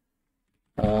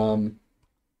 But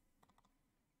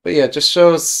yeah, it just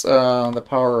shows the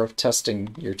power of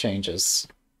testing your changes.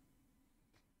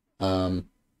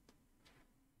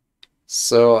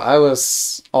 So I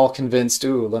was all convinced,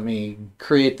 ooh, let me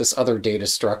create this other data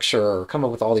structure or come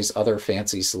up with all these other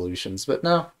fancy solutions. But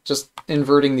no, just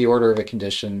inverting the order of a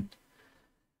condition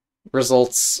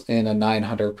results in a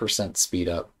 900% speed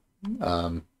up.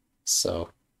 So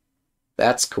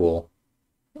that's cool.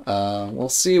 We'll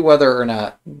see whether or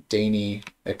not Danny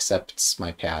accepts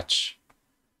my patch.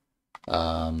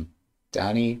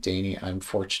 Danny,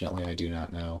 unfortunately, I do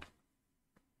not know.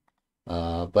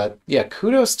 But yeah,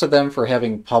 kudos to them for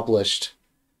having published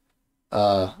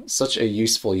such a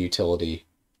useful utility.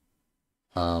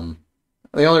 The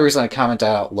only reason I comment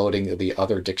out loading the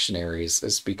other dictionaries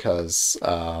is because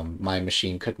my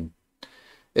machine couldn't.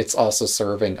 It's also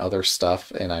serving other stuff,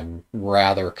 and I'm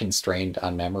rather constrained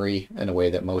on memory in a way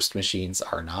that most machines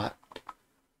are not.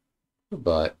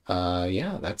 But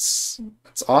yeah, that's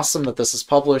awesome that this is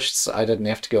published. So I didn't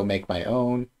have to go make my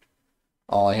own.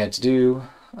 All I had to do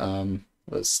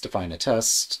was define a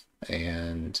test,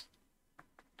 and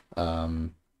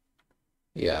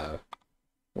yeah,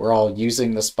 we're all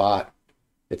using this bot.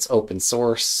 It's open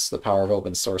source. The power of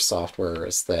open source software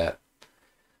is that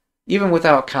even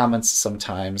without comments,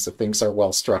 sometimes if things are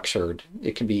well structured,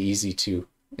 it can be easy to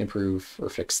improve or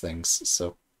fix things.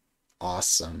 So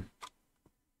awesome.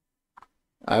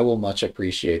 I will much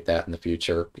appreciate that in the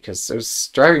future, because it was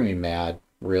driving me mad,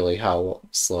 really, how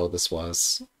slow this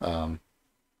was.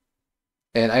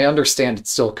 And I understand it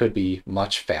still could be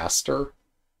much faster.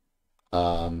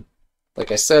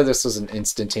 Like I said, this was an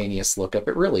instantaneous lookup.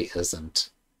 It really isn't.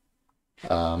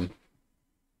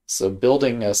 So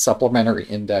building a supplementary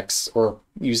index or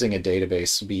using a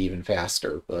database would be even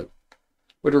faster, but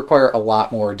would require a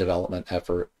lot more development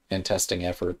effort and testing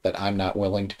effort that I'm not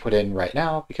willing to put in right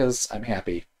now because I'm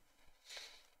happy.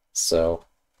 So,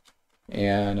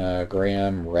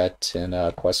 anagram, ret, and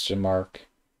a question mark.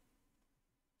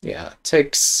 Yeah, it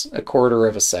takes 1/4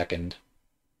 of a second.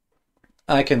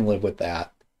 I can live with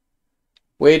that.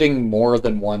 Waiting more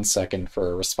than 1 second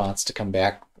for a response to come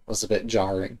back was a bit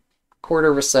jarring.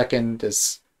 1/4 of a second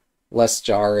is less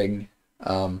jarring.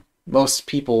 Most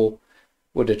people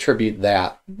would attribute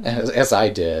that, as I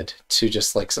did, to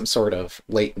just like some sort of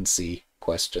latency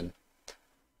question.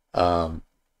 But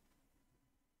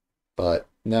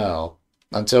no,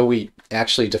 until we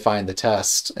actually defined the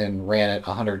test and ran it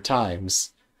 100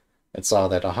 times and saw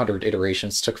that 100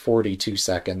 iterations took 42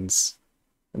 seconds,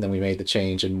 and then we made the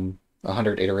change and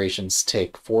 100 iterations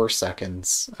take 4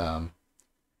 seconds. Yeah,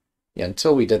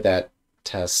 until we did that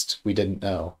test, we didn't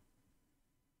know.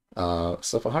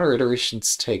 So if 100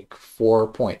 iterations take 4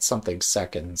 point something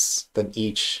seconds, then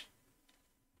each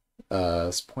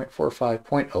is 0.45,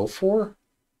 0.04?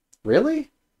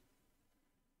 Really?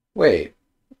 Wait,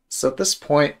 so at this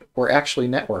point, we're actually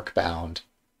network bound.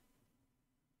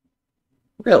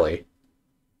 Really?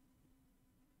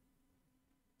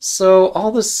 So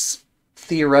all this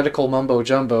theoretical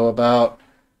mumbo-jumbo about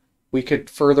we could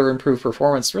further improve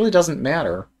performance really doesn't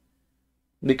matter,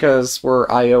 because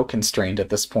we're I/O constrained at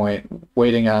this point,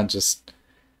 waiting on just,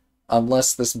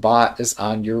 unless this bot is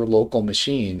on your local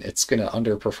machine, it's going to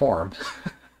underperform.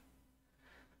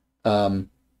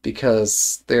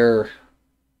 Because the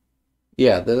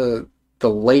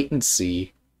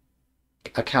latency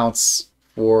accounts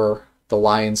for the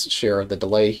lion's share of the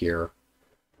delay here.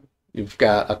 You've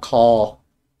got a call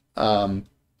from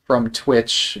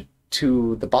Twitch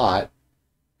to the bot,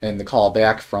 and the call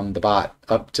back from the bot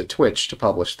up to Twitch to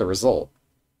publish the result.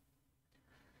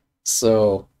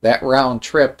 So that round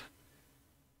trip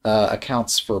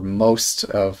accounts for most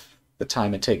of the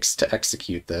time it takes to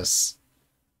execute this.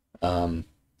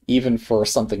 Even for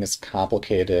something as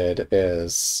complicated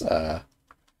as, I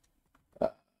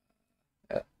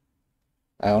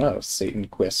don't know, Satan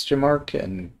question mark,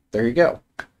 and there you go.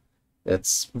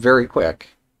 It's very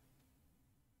quick.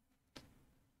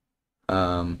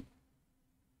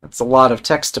 It's a lot of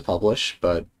text to publish,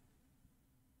 but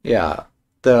yeah,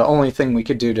 the only thing we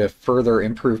could do to further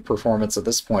improve performance at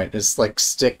this point is like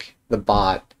stick the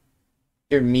bot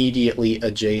immediately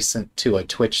adjacent to a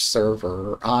Twitch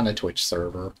server or on a Twitch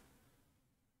server.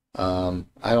 I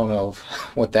don't know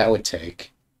what that would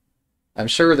take. I'm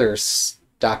sure there's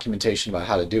documentation about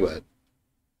how to do it,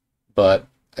 but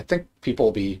I think people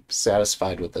will be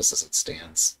satisfied with this as it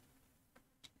stands.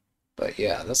 But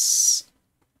yeah, this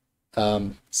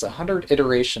it's 100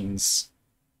 iterations,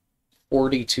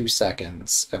 42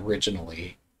 seconds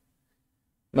originally,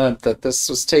 meant that this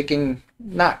was taking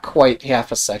not quite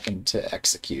half a second to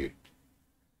execute.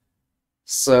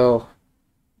 So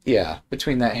yeah,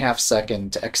 between that half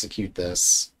second to execute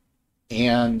this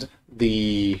and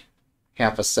the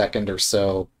half a second or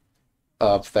so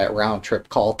of that round trip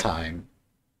call time,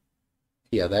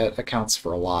 yeah, that accounts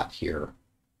for a lot here.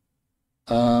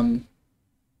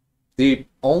 The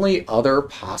only other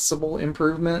possible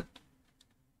improvement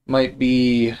might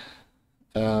be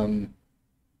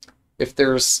if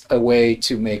there's a way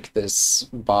to make this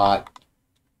bot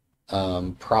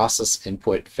process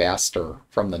input faster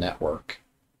from the network.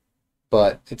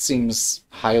 But it seems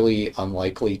highly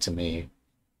unlikely to me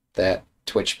that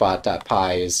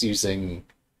twitchbot.py is using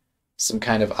some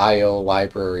kind of I/O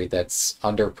library that's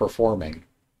underperforming.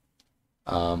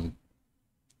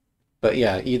 But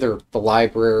yeah, either the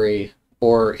library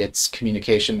or its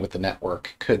communication with the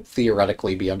network could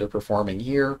theoretically be underperforming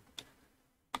here.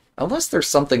 Unless there's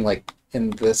something like in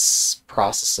this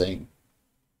processing.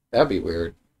 That'd be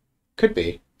weird. Could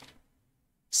be.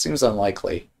 Seems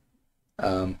unlikely.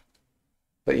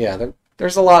 But yeah,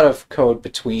 there's a lot of code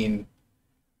between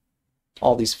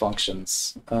all these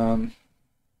functions. Yeah,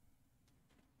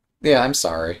 I'm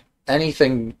sorry.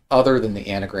 Anything other than the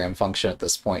anagram function at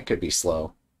this point could be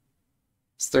slow.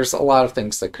 So there's a lot of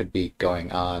things that could be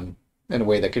going on in a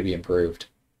way that could be improved.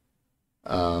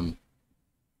 There's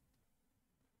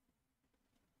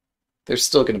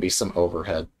still going to be some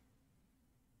overhead.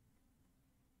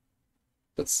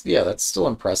 But yeah, that's still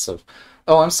impressive.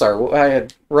 Oh, I'm sorry. What I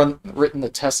had written the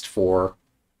test for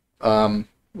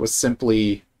was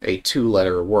simply a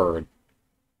 2-letter word.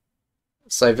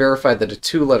 So I verified that a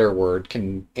 2-letter word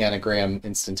can anagram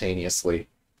instantaneously.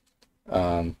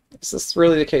 Is this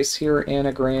really the case here?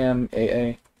 Anagram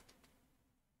AA?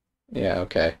 Yeah,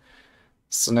 okay.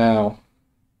 So now,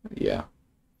 yeah.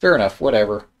 Fair enough,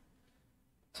 whatever.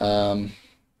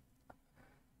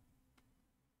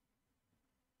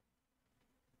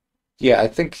 Yeah, I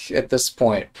think at this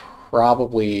point,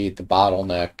 probably the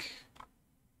bottleneck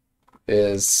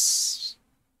is,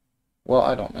 well,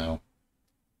 I don't know.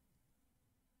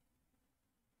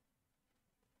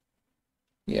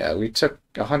 Yeah, we took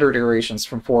 100 iterations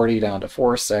from 40 down to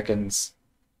 4 seconds,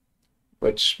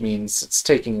 which means it's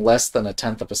taking less than a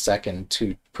tenth of a second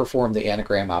to perform the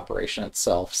anagram operation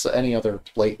itself. So any other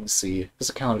latency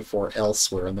is accounted for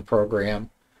elsewhere in the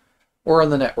program, or on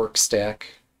the network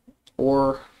stack,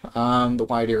 or on the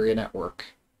wide area network.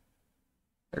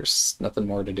 There's nothing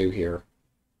more to do here.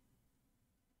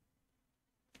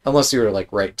 Unless you were to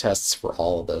like write tests for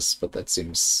all of this, but that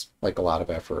seems like a lot of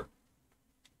effort.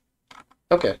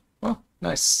 Okay, well,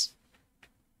 nice.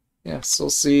 Yeah, so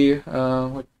we'll see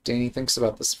what Danny thinks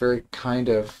about this very kind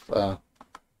of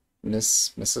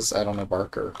Mrs. I don't know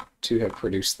Barker to have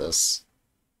produced this.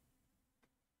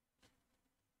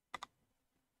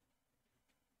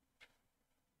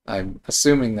 I'm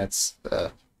assuming that's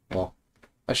well,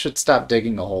 I should stop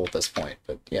digging a hole at this point,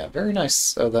 but yeah, very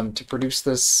nice of them to produce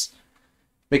this,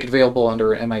 make it available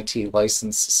under an MIT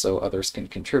license so others can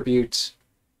contribute.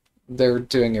 They're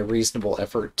doing a reasonable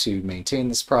effort to maintain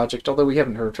this project, although we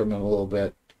haven't heard from them in a little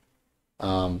bit.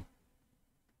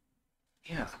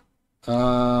 Yeah.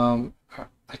 I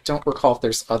don't recall if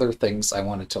there's other things I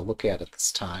wanted to look at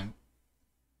this time.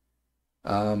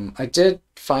 I did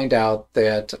find out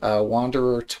that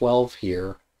Wanderer 12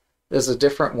 here is a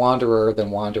different Wanderer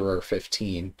than Wanderer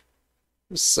 15.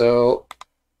 So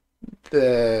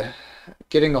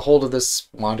getting a hold of this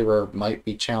Wanderer might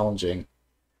be challenging.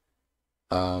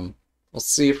 We'll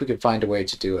see if we can find a way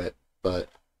to do it, but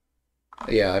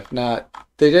yeah, if not,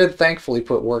 they did thankfully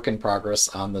put work in progress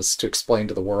on this to explain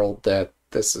to the world that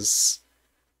this is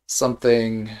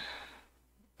something,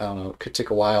 I don't know, it could take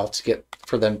a while to get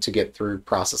for them to get through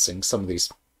processing some of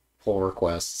these pull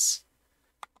requests.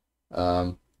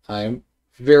 I'm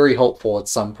very hopeful at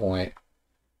some point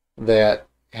that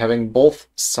having both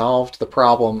solved the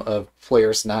problem of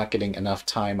players not getting enough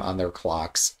time on their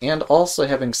clocks and also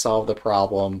having solved the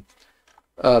problem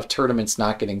of tournaments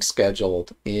not getting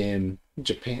scheduled in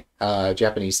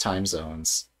Japanese time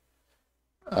zones.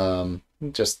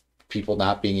 Just people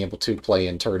not being able to play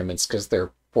in tournaments because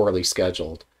they're poorly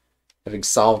scheduled. Having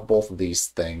solved both of these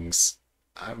things,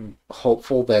 I'm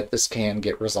hopeful that this can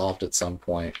get resolved at some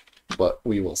point, but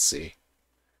we will see.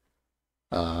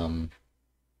 Let's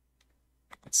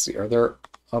see, are there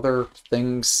other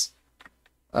things?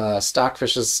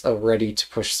 Stockfish is ready to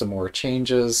push some more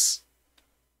changes.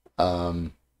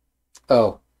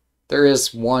 Oh, there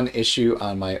is one issue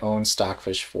on my own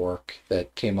Stockfish fork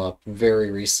that came up very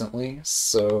recently,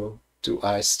 so do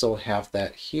I still have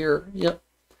that here? Yep.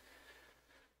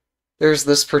 There's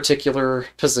this particular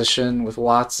position with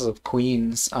lots of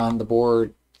queens on the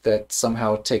board that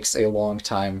somehow takes a long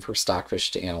time for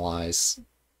Stockfish to analyze.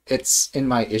 It's in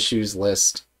my issues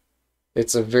list.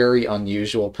 It's a very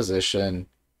unusual position.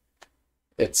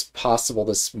 It's possible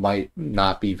this might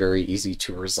not be very easy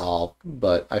to resolve,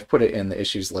 but I've put it in the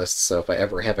issues list, so if I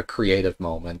ever have a creative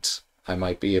moment, I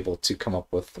might be able to come up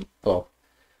with, well,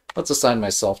 let's assign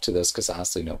myself to this, because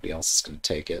honestly nobody else is going to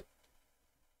take it.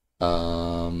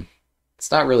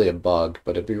 It's not really a bug,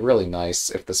 but it'd be really nice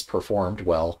if this performed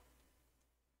well.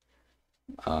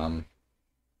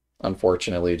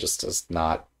 Unfortunately, it just does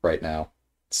not right now.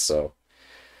 So,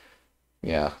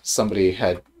 yeah, somebody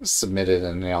had submitted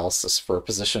an analysis for a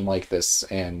position like this,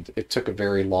 and it took a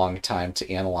very long time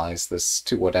to analyze this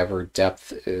to whatever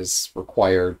depth is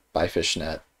required by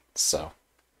Fishnet. So,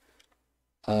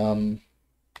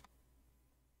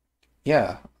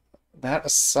 yeah, that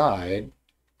aside,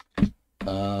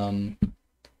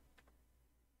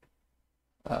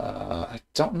 I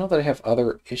don't know that I have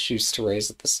other issues to raise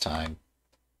at this time.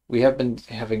 We have been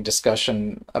having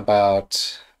discussion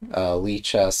about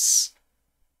Lichess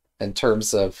in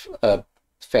terms of a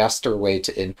faster way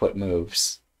to input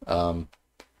moves. And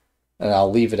I'll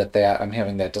leave it at that. I'm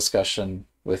having that discussion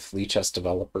with Lichess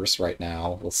developers right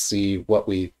now. We'll see what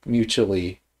we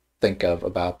mutually think of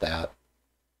about that.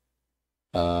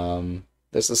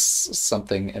 This is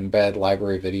something embed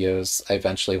library videos I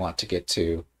eventually want to get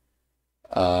to.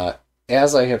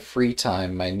 As I have free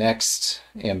time, my next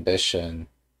ambition...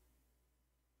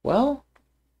 Well,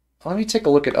 let me take a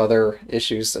look at other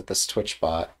issues at this Twitch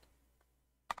bot.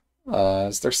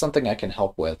 Is there something I can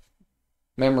help with?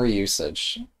 Memory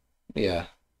usage. Yeah,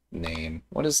 name.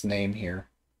 What is name here?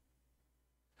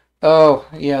 Oh,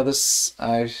 yeah, this,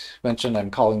 I mentioned I'm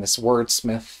calling this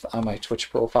Wordsmith on my Twitch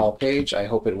profile page. I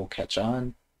hope it will catch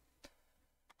on.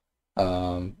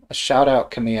 A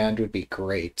shout-out command would be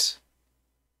great.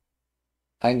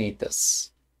 I need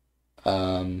this.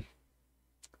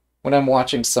 when I'm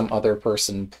watching some other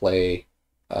person play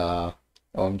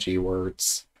OMG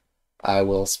Words, I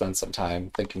will spend some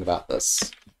time thinking about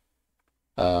this.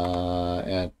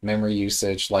 And memory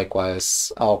usage,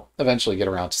 likewise. I'll eventually get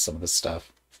around to some of this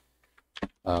stuff.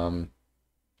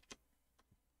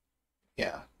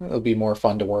 Yeah, it'll be more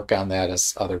fun to work on that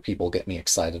as other people get me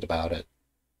excited about it.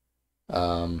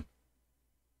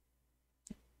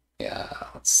 Yeah,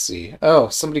 let's see. Oh,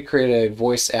 somebody created a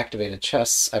voice-activated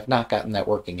chess. I've not gotten that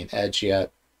working in Edge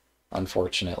yet,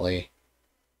 unfortunately.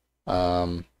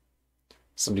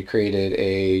 Somebody created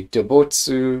a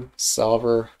Dobotsu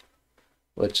solver,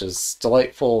 which is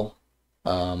delightful.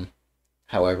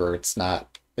 However, it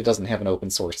doesn't have an open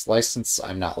source license.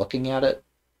 I'm not looking at it.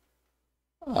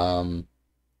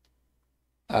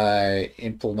 I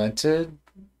implemented...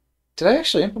 Did I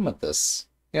actually implement this?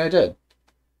 Yeah, I did.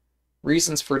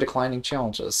 Reasons for declining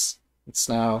challenges. It's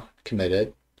now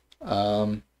committed.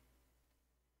 Let's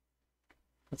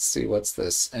see, what's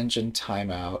this? Engine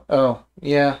timeout. Oh,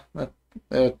 yeah,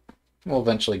 we'll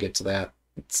eventually get to that.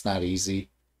 It's not easy.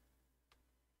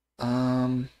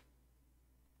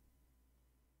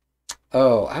 Oh,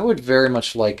 I would very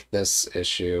much like this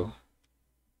issue.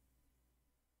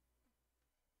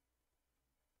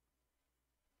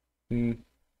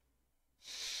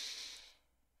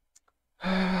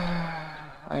 I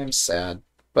am sad.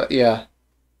 But yeah,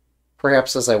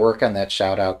 perhaps as I work on that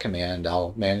shout-out command,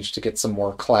 I'll manage to get some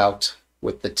more clout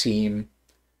with the team,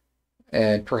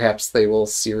 and perhaps they will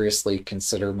seriously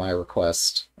consider my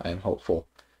request. I am hopeful.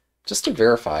 Just to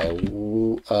verify,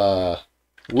 Woogles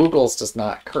does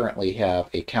not currently have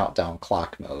a countdown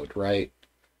clock mode, right?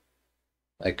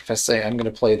 Like, if I say I'm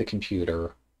going to play the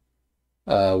computer,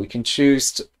 we can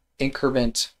choose to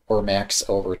increment or max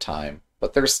overtime,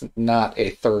 but there's not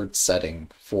a third setting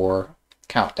for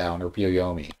countdown or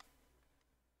Byoyomi.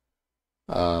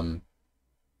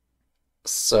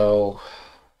 So,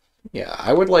 yeah,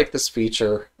 I would like this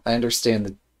feature. I understand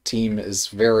the team is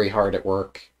very hard at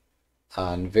work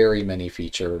on very many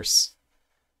features.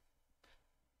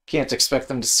 Can't expect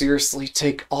them to seriously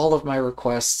take all of my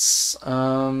requests.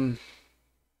 I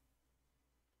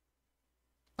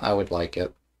would like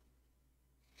it.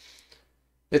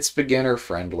 It's beginner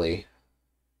friendly,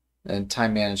 and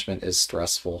time management is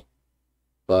stressful,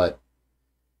 but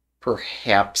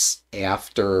perhaps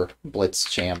after Blitz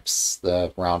Champs,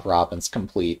 the round robin's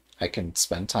complete, I can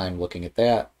spend time looking at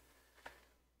that.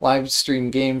 Live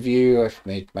stream game view, I've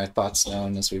made my thoughts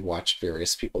known as we watch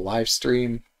various people live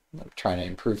stream. I'm trying to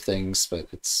improve things, but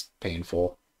it's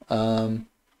painful. Yeah,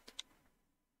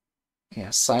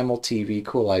 Simul TV,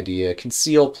 cool idea.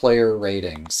 Conceal player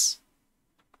ratings.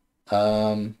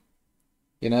 You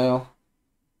know?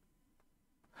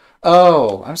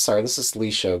 Oh, I'm sorry, this is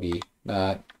Lee Shogi,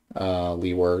 not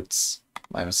Lee Words.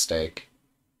 My mistake.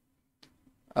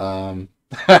 Distro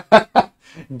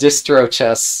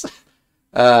chess.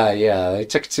 Yeah, they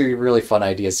took two really fun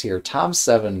ideas here.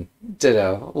 Tom7 did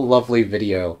a lovely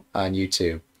video on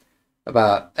YouTube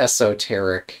about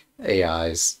esoteric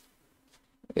AIs.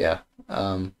 Yeah,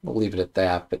 we'll leave it at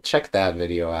that, but check that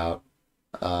video out.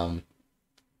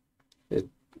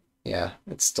 Yeah,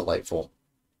 it's delightful.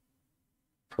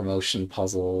 Promotion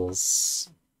puzzles,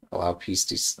 allow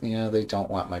PCs. Yeah, they don't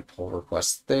want my pull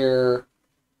request there.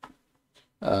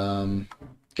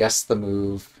 Guess the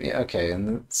move. Yeah, okay,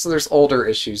 and so there's older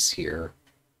issues here.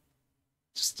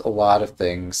 Just a lot of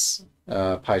things.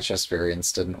 PyChess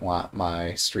Variants didn't want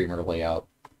my streamer layout,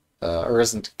 or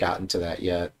hasn't gotten to that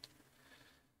yet.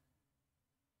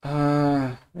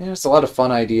 Yeah, there's a lot of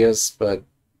fun ideas, but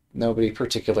nobody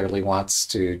particularly wants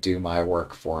to do my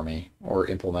work for me or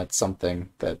implement something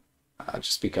that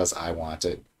just because I want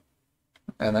it.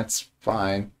 And that's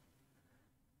fine.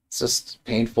 It's just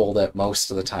painful that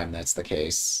most of the time that's the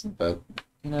case, but,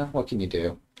 you know, what can you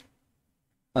do?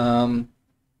 Yeah,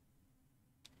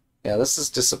 this is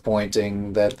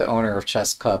disappointing that the owner of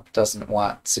Chess Cup doesn't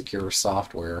want secure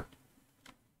software.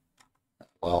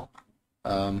 Well,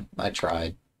 I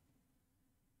tried.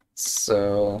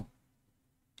 So,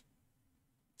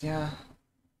 yeah,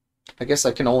 I guess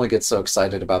I can only get so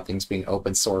excited about things being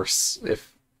open source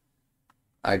if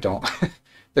I don't...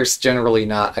 There's generally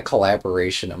not a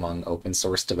collaboration among open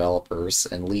source developers,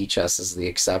 and Lichess is the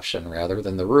exception rather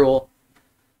than the rule.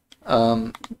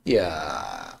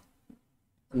 Yeah.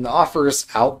 And the offer's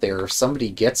out there. If somebody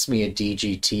gets me a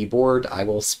DGT board, I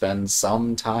will spend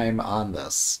some time on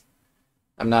this.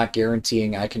 I'm not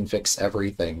guaranteeing I can fix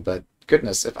everything, but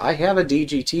goodness, if I have a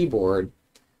DGT board,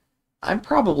 I'm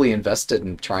probably invested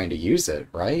in trying to use it,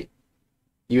 right?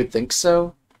 You would think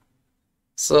so?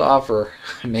 So the offer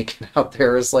I'm making out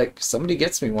there is like, somebody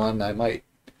gets me one, I might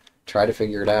try to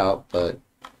figure it out, but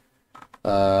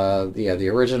yeah, the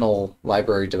original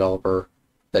library developer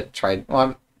that tried, well,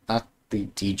 I'm not the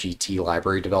DGT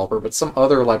library developer, but some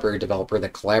other library developer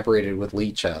that collaborated with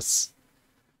Lichess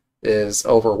is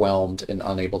overwhelmed and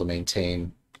unable to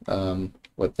maintain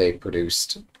what they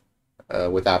produced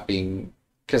without being,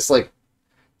 because like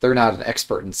they're not an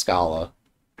expert in Scala.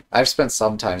 I've spent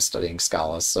some time studying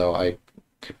Scala, so I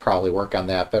could probably work on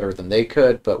that better than they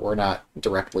could, but we're not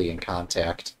directly in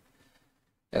contact.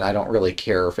 And I don't really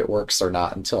care if it works or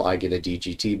not until I get a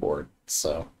DGT board,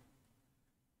 so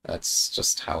that's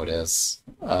just how it is.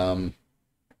 Let's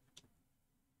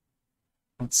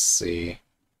see.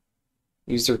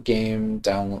 User game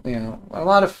download, you know, a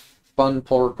lot of fun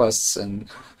pull requests, and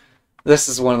this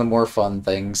is one of the more fun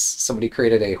things. Somebody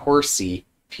created a horsey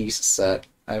piece set.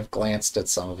 I've glanced at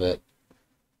some of it.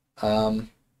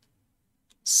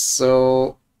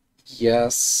 So,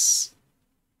 yes.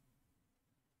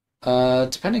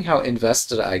 Depending how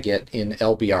invested I get in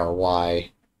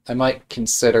LBRY, I might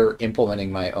consider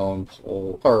implementing my own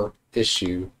poll or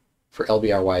issue for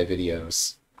LBRY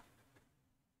videos.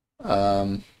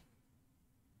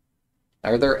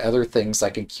 Are there other things I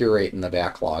can curate in the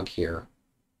backlog here?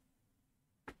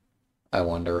 I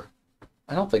wonder.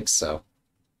 I don't think so.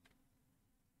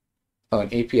 Oh, an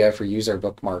API for user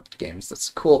bookmarked games. That's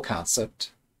a cool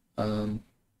concept. Move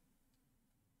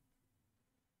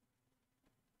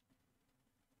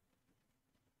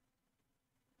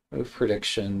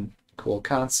prediction. Cool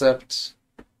concept.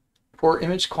 Poor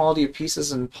image quality of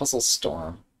pieces in Puzzle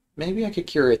Storm. Maybe I could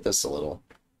curate this a little.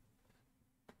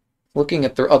 Looking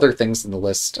at the other things in the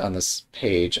list on this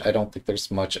page, I don't think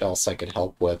there's much else I could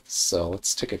help with, so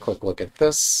let's take a quick look at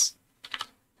this.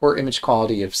 Poor image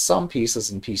quality of some pieces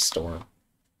in Peace Storm,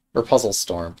 or Puzzle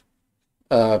Storm.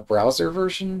 Browser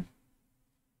version?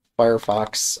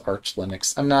 Firefox, Arch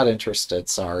Linux. I'm not interested,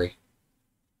 sorry.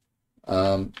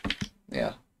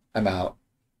 Yeah, I'm out.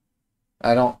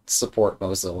 I don't support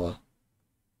Mozilla.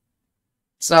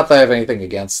 It's not that I have anything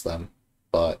against them,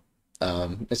 but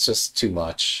it's just too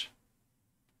much.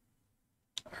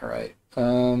 Alright.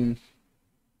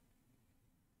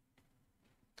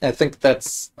 I think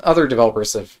that's other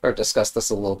developers have discussed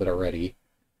this a little bit already,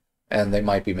 and they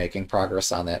might be making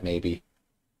progress on that, maybe.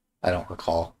 I don't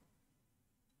recall.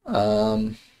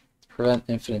 Prevent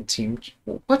infinite team.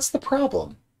 What's the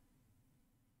problem?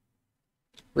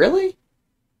 Really?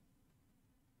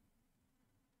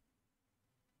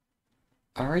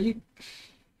 Are you?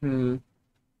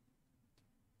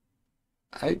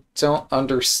 I don't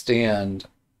understand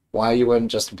why you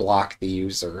wouldn't just block the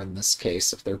user in this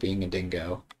case if they're being a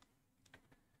dingo.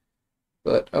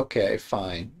 But okay,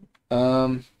 fine.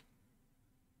 Yeah,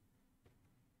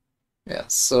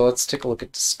 so let's take a look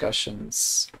at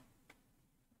discussions.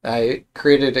 I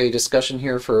created a discussion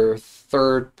here for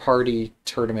third-party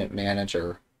tournament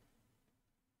manager.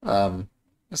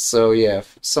 So yeah,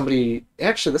 if somebody...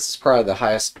 Actually, this is probably the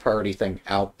highest priority thing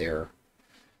out there,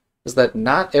 is that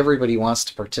not everybody wants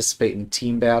to participate in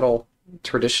team battle.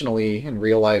 Traditionally, in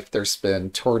real life, there's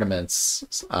been tournaments,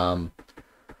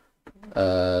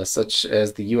 such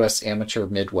as the U.S. Amateur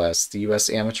Midwest, the U.S.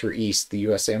 Amateur East, the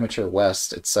U.S. Amateur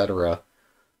West, etc.,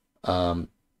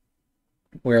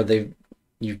 where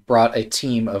you've brought a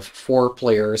team of 4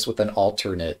 players with an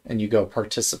alternate, and you go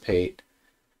participate,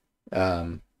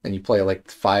 and you play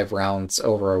like 5 rounds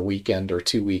over a weekend or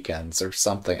 2 weekends or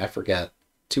something. I forget.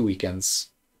 2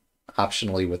 weekends,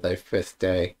 optionally with a 5th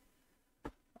day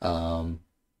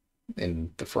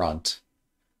in the front.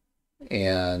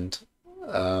 And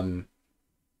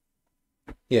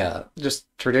yeah, just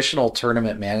traditional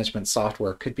tournament management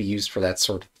software could be used for that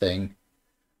sort of thing.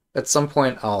 At some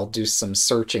point, I'll do some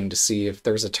searching to see if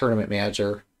there's a tournament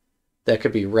manager that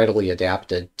could be readily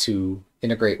adapted to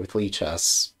integrate with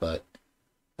Lichess, but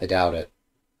I doubt it.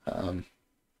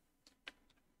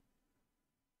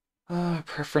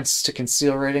 Preference to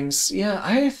conceal ratings. Yeah,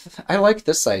 I like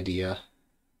this idea.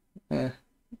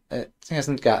 It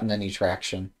hasn't gotten any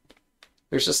traction.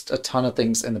 There's just a ton of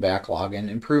things in the backlog, and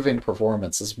improving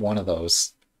performance is one of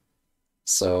those.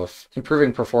 So if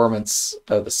improving performance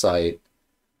of the site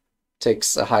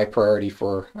takes a high priority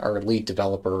for our lead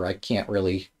developer, I can't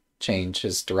really change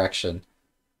his direction.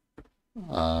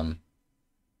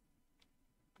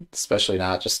 Especially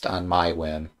not just on my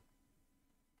whim.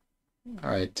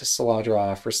 Alright, disallow draw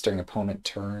offers during opponent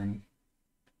turn.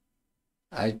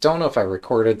 I don't know if I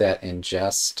recorded that in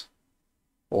jest,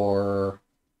 or...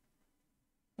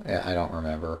 Yeah, I don't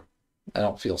remember. I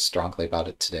don't feel strongly about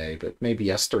it today, but maybe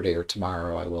yesterday or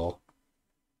tomorrow I will.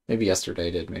 Maybe yesterday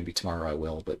I did, maybe tomorrow I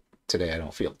will, but today I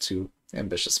don't feel too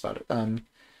ambitious about it.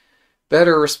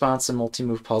 Better response in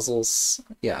multi-move puzzles.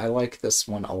 Yeah, I like this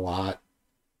one a lot.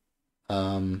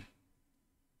 You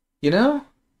know?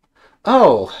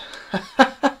 Oh!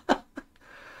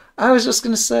 I was just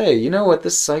gonna say, you know what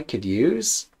this site could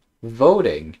use?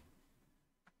 Voting.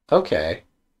 Okay.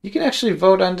 You can actually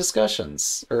vote on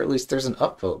discussions, or at least there's an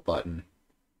upvote button.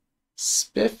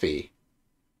 Spiffy.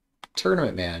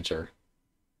 Tournament manager.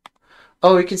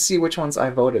 Oh, you can see which ones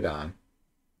I voted on.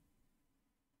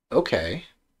 Okay.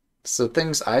 So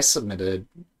things I submitted,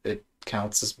 it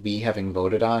counts as me having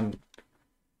voted on.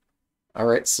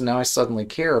 Alright, so now I suddenly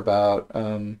care about,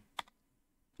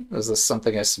 was this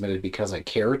something I submitted because I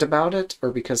cared about it,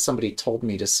 or because somebody told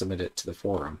me to submit it to the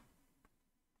forum?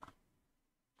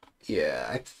 Yeah,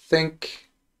 I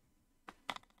think...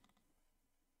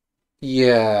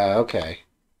 Yeah, okay.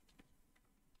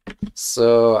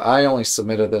 So I only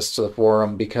submitted this to the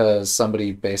forum because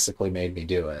somebody basically made me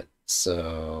do it.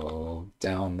 So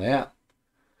down that.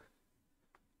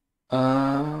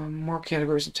 More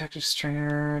categories of tactics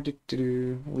trainer.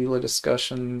 Leela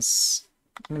discussions.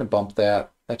 I'm gonna bump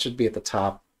that. That should be at the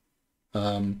top.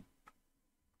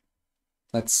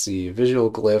 Let's see. Visual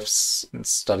glyphs and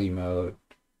study mode.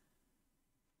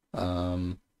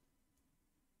 Better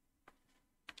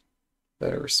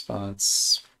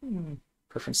response.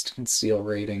 Preference to conceal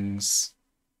ratings.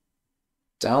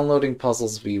 Downloading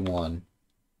puzzles v1.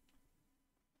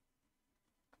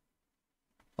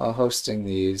 While hosting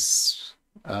these.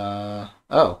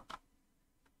 Oh.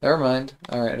 Never mind.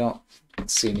 Alright, I don't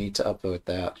see a need to upvote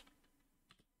that.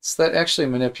 Does that actually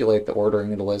manipulate the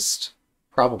ordering of the list?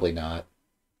 Probably not.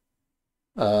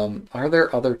 Are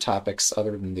there other topics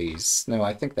other than these? No,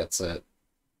 I think that's it.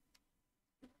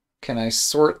 Can I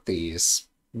sort these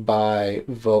by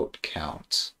vote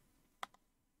count?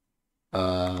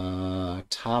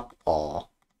 Top all.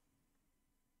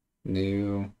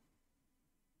 New.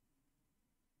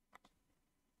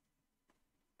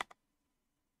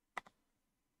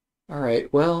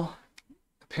 Alright, well,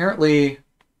 apparently...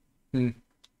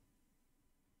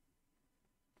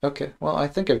 Okay, well, I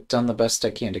think I've done the best I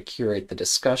can to curate the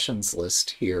discussions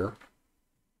list here.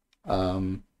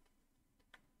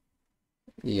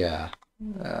 Yeah.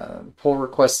 Pull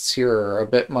requests here are a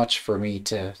bit much for me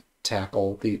to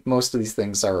tackle. Most of these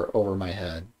things are over my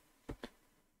head.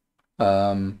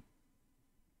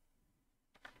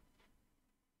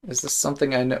 Is this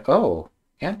something I know? Oh,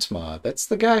 Antma. That's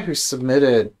the guy who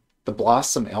submitted the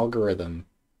Blossom algorithm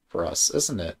for us,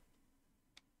 isn't it?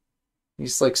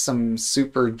 He's like some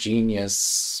super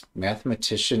genius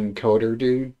mathematician coder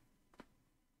dude.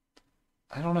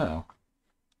 I don't know.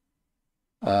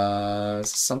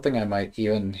 Is this something I might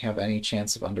even have any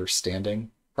chance of understanding?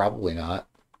 Probably not.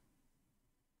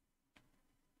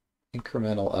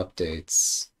 Incremental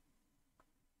updates.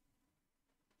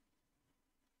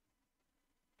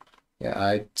 Yeah,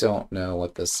 I don't know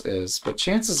what this is, but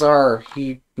chances are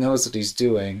he knows what he's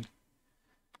doing.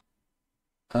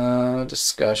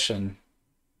 Discussion.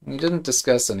 He didn't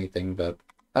discuss anything, but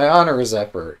I honor his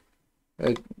effort.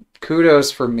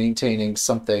 Kudos for maintaining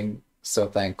something so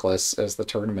thankless as the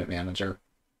tournament manager.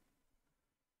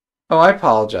 Oh, I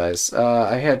apologize.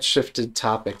 I had shifted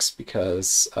topics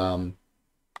because I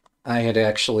had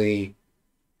actually,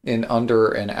 in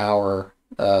under an hour,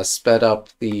 sped up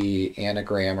the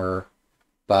anagrammer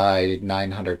by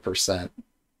 900%.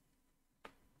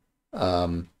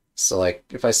 So like,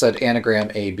 if I said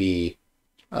anagram AB,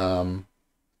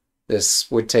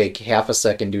 this would take half a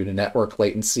second due to network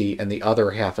latency and the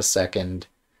other half a second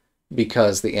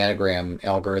because the anagram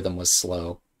algorithm was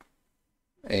slow.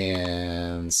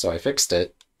 And so I fixed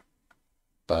it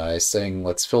by saying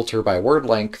let's filter by word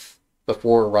length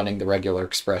before running the regular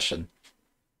expression.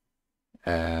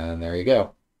 And there you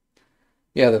go.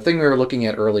 Yeah, the thing we were looking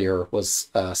at earlier was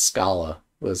Scala,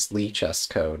 was Lee chess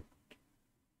code.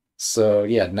 So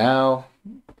yeah, now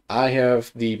I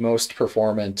have the most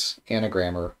performant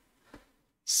anagrammer.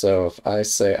 So if I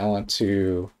say I want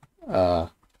to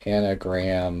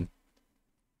anagram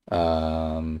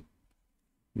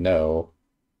no,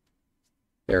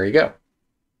 there you go.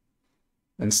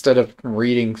 Instead of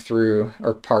reading through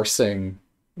or parsing,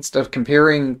 instead of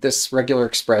comparing this regular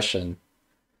expression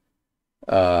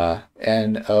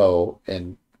NO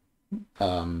and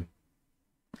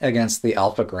against the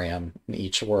alphagram in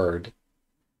each word,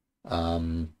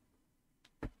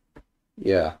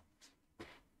 yeah.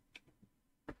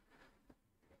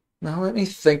 Now let me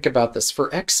think about this.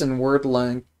 For X in word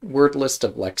list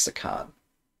of lexicon,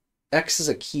 X is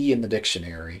a key in the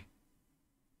dictionary.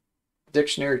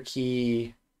 Dictionary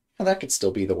key, well, that could still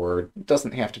be the word. It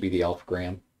doesn't have to be the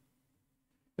alphagram.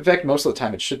 In fact, most of the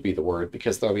time it should be the word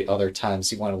because there'll be other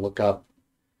times you want to look up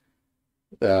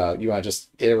You want to just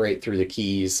iterate through the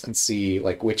keys and see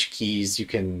like which keys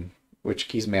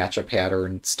match a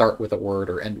pattern, start with a word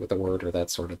or end with a word or that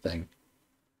sort of thing.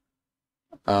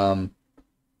 Am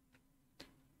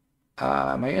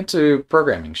I into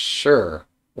programming? Sure.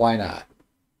 Why not?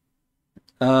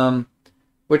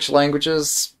 Which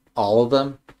languages? All of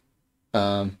them.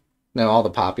 No, all the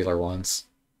popular ones.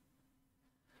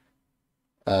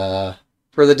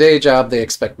 For the day job, they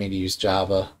expect me to use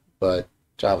Java, but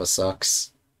Java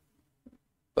sucks.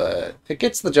 But it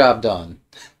gets the job done.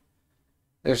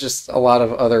 There's just a lot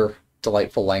of other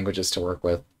delightful languages to work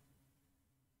with.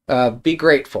 Be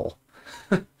grateful.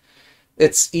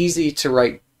 It's easy to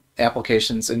write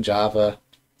applications in Java.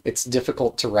 It's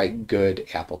difficult to write good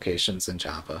applications in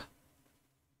Java.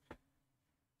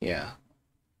 Yeah.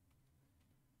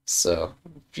 So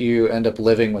if you end up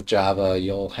living with Java,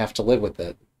 you'll have to live with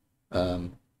it.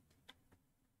 On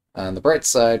the bright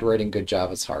side, writing good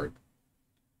Java is hard.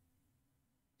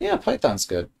 Yeah, Python's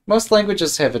good. Most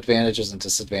languages have advantages and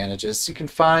disadvantages. You can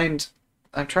find,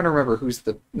 I'm trying to remember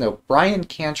Brian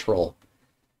Cantrell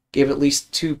gave at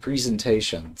least 2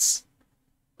 presentations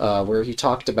where he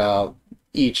talked about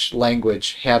each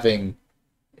language having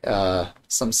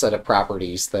some set of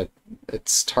properties that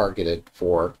it's targeted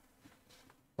for.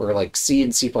 Where like C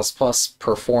and C++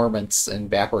 performance and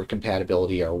backward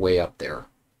compatibility are way up there.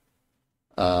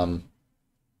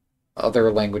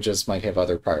 Other languages might have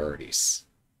other priorities.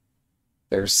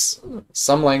 There's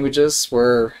some languages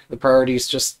where the priority is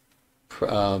just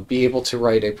be able to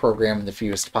write a program in the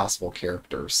fewest possible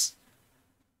characters.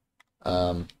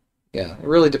 Yeah, it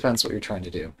really depends what you're trying to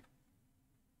do.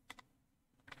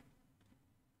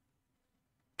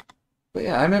 But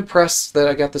yeah, I'm impressed that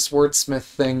I got this Wordsmith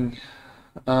thing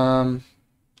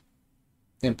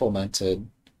implemented.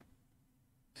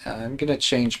 I'm going to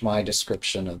change my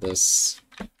description of this.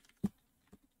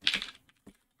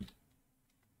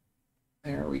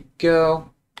 There we go.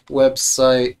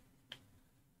 Website.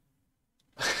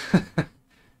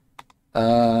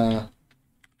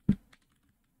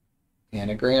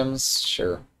 Anagrams?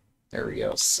 Sure. There we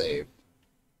go. Save.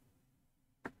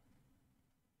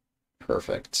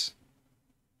 Perfect.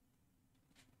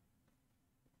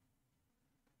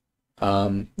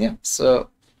 Yeah, so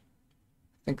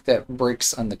I think that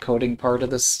breaks on the coding part of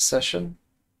this session.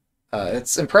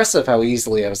 It's impressive how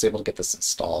easily I was able to get this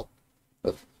installed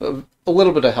with a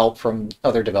little bit of help from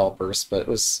other developers, but it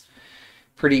was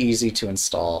pretty easy to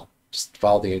install. Just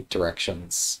follow the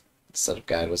directions. The setup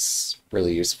guide was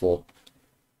really useful.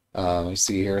 You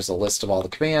see here's a list of all the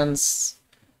commands.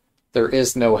 There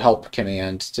is no help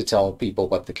command to tell people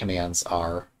what the commands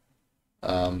are.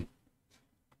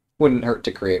 Wouldn't hurt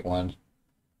to create one.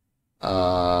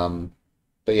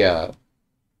 But yeah,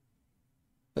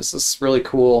 this is really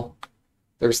cool.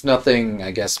 There's nothing, I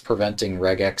guess, preventing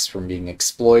regex from being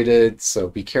exploited, so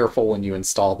be careful when you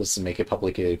install this and make it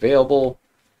publicly available.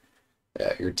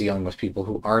 You're dealing with people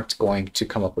who aren't going to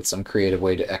come up with some creative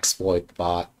way to exploit the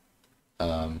bot.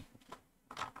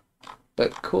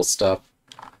 But cool stuff.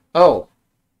 Oh,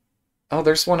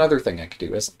 there's one other thing I could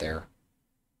do, isn't there?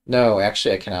 No,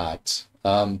 actually I cannot.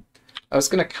 I was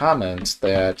going to comment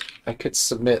that I could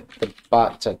submit the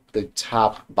bot to the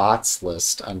top bots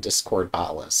list on Discord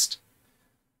bot list.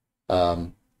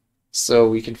 So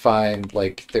we can find,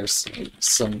 like, there's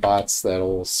some bots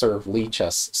that'll serve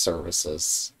Lichess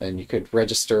services, and you could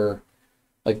register,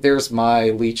 like, there's my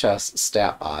Lichess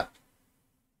stat bot,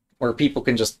 where people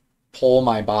can just pull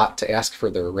my bot to ask for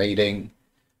their rating,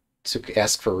 to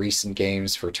ask for recent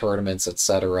games, for tournaments,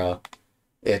 etc.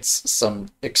 It's some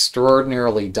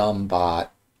extraordinarily dumb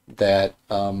bot that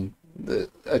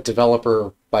a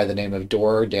developer by the name of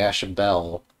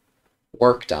Door-Bell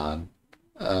worked on.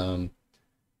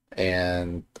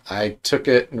 And I took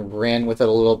it and ran with it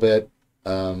a little bit,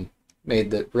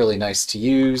 made it really nice to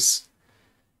use,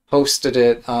 hosted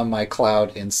it on my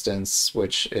cloud instance,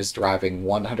 which is driving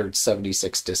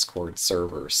 176 Discord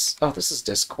servers. Oh, this is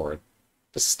Discord.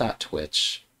 This is not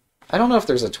Twitch. I don't know if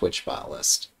there's a Twitch bot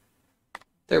list.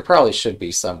 There probably should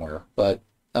be somewhere, but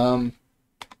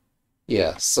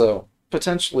yeah, so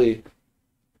potentially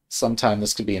sometime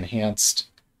this could be enhanced.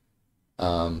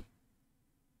 Yeah,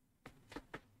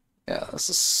 this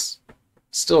is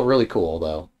still really cool,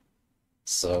 though.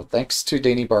 So thanks to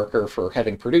Danny Barker for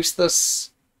having produced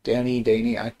this.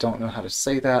 Danny, I don't know how to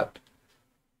say that.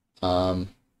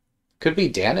 Could be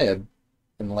Danib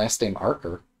in the last name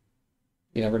Arker.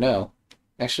 You never know.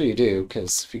 Actually, you do,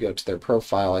 because if you go to their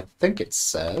profile, I think it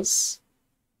says...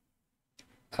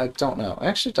 I don't know.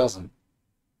 Actually, it doesn't.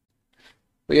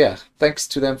 But yeah, thanks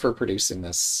to them for producing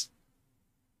this.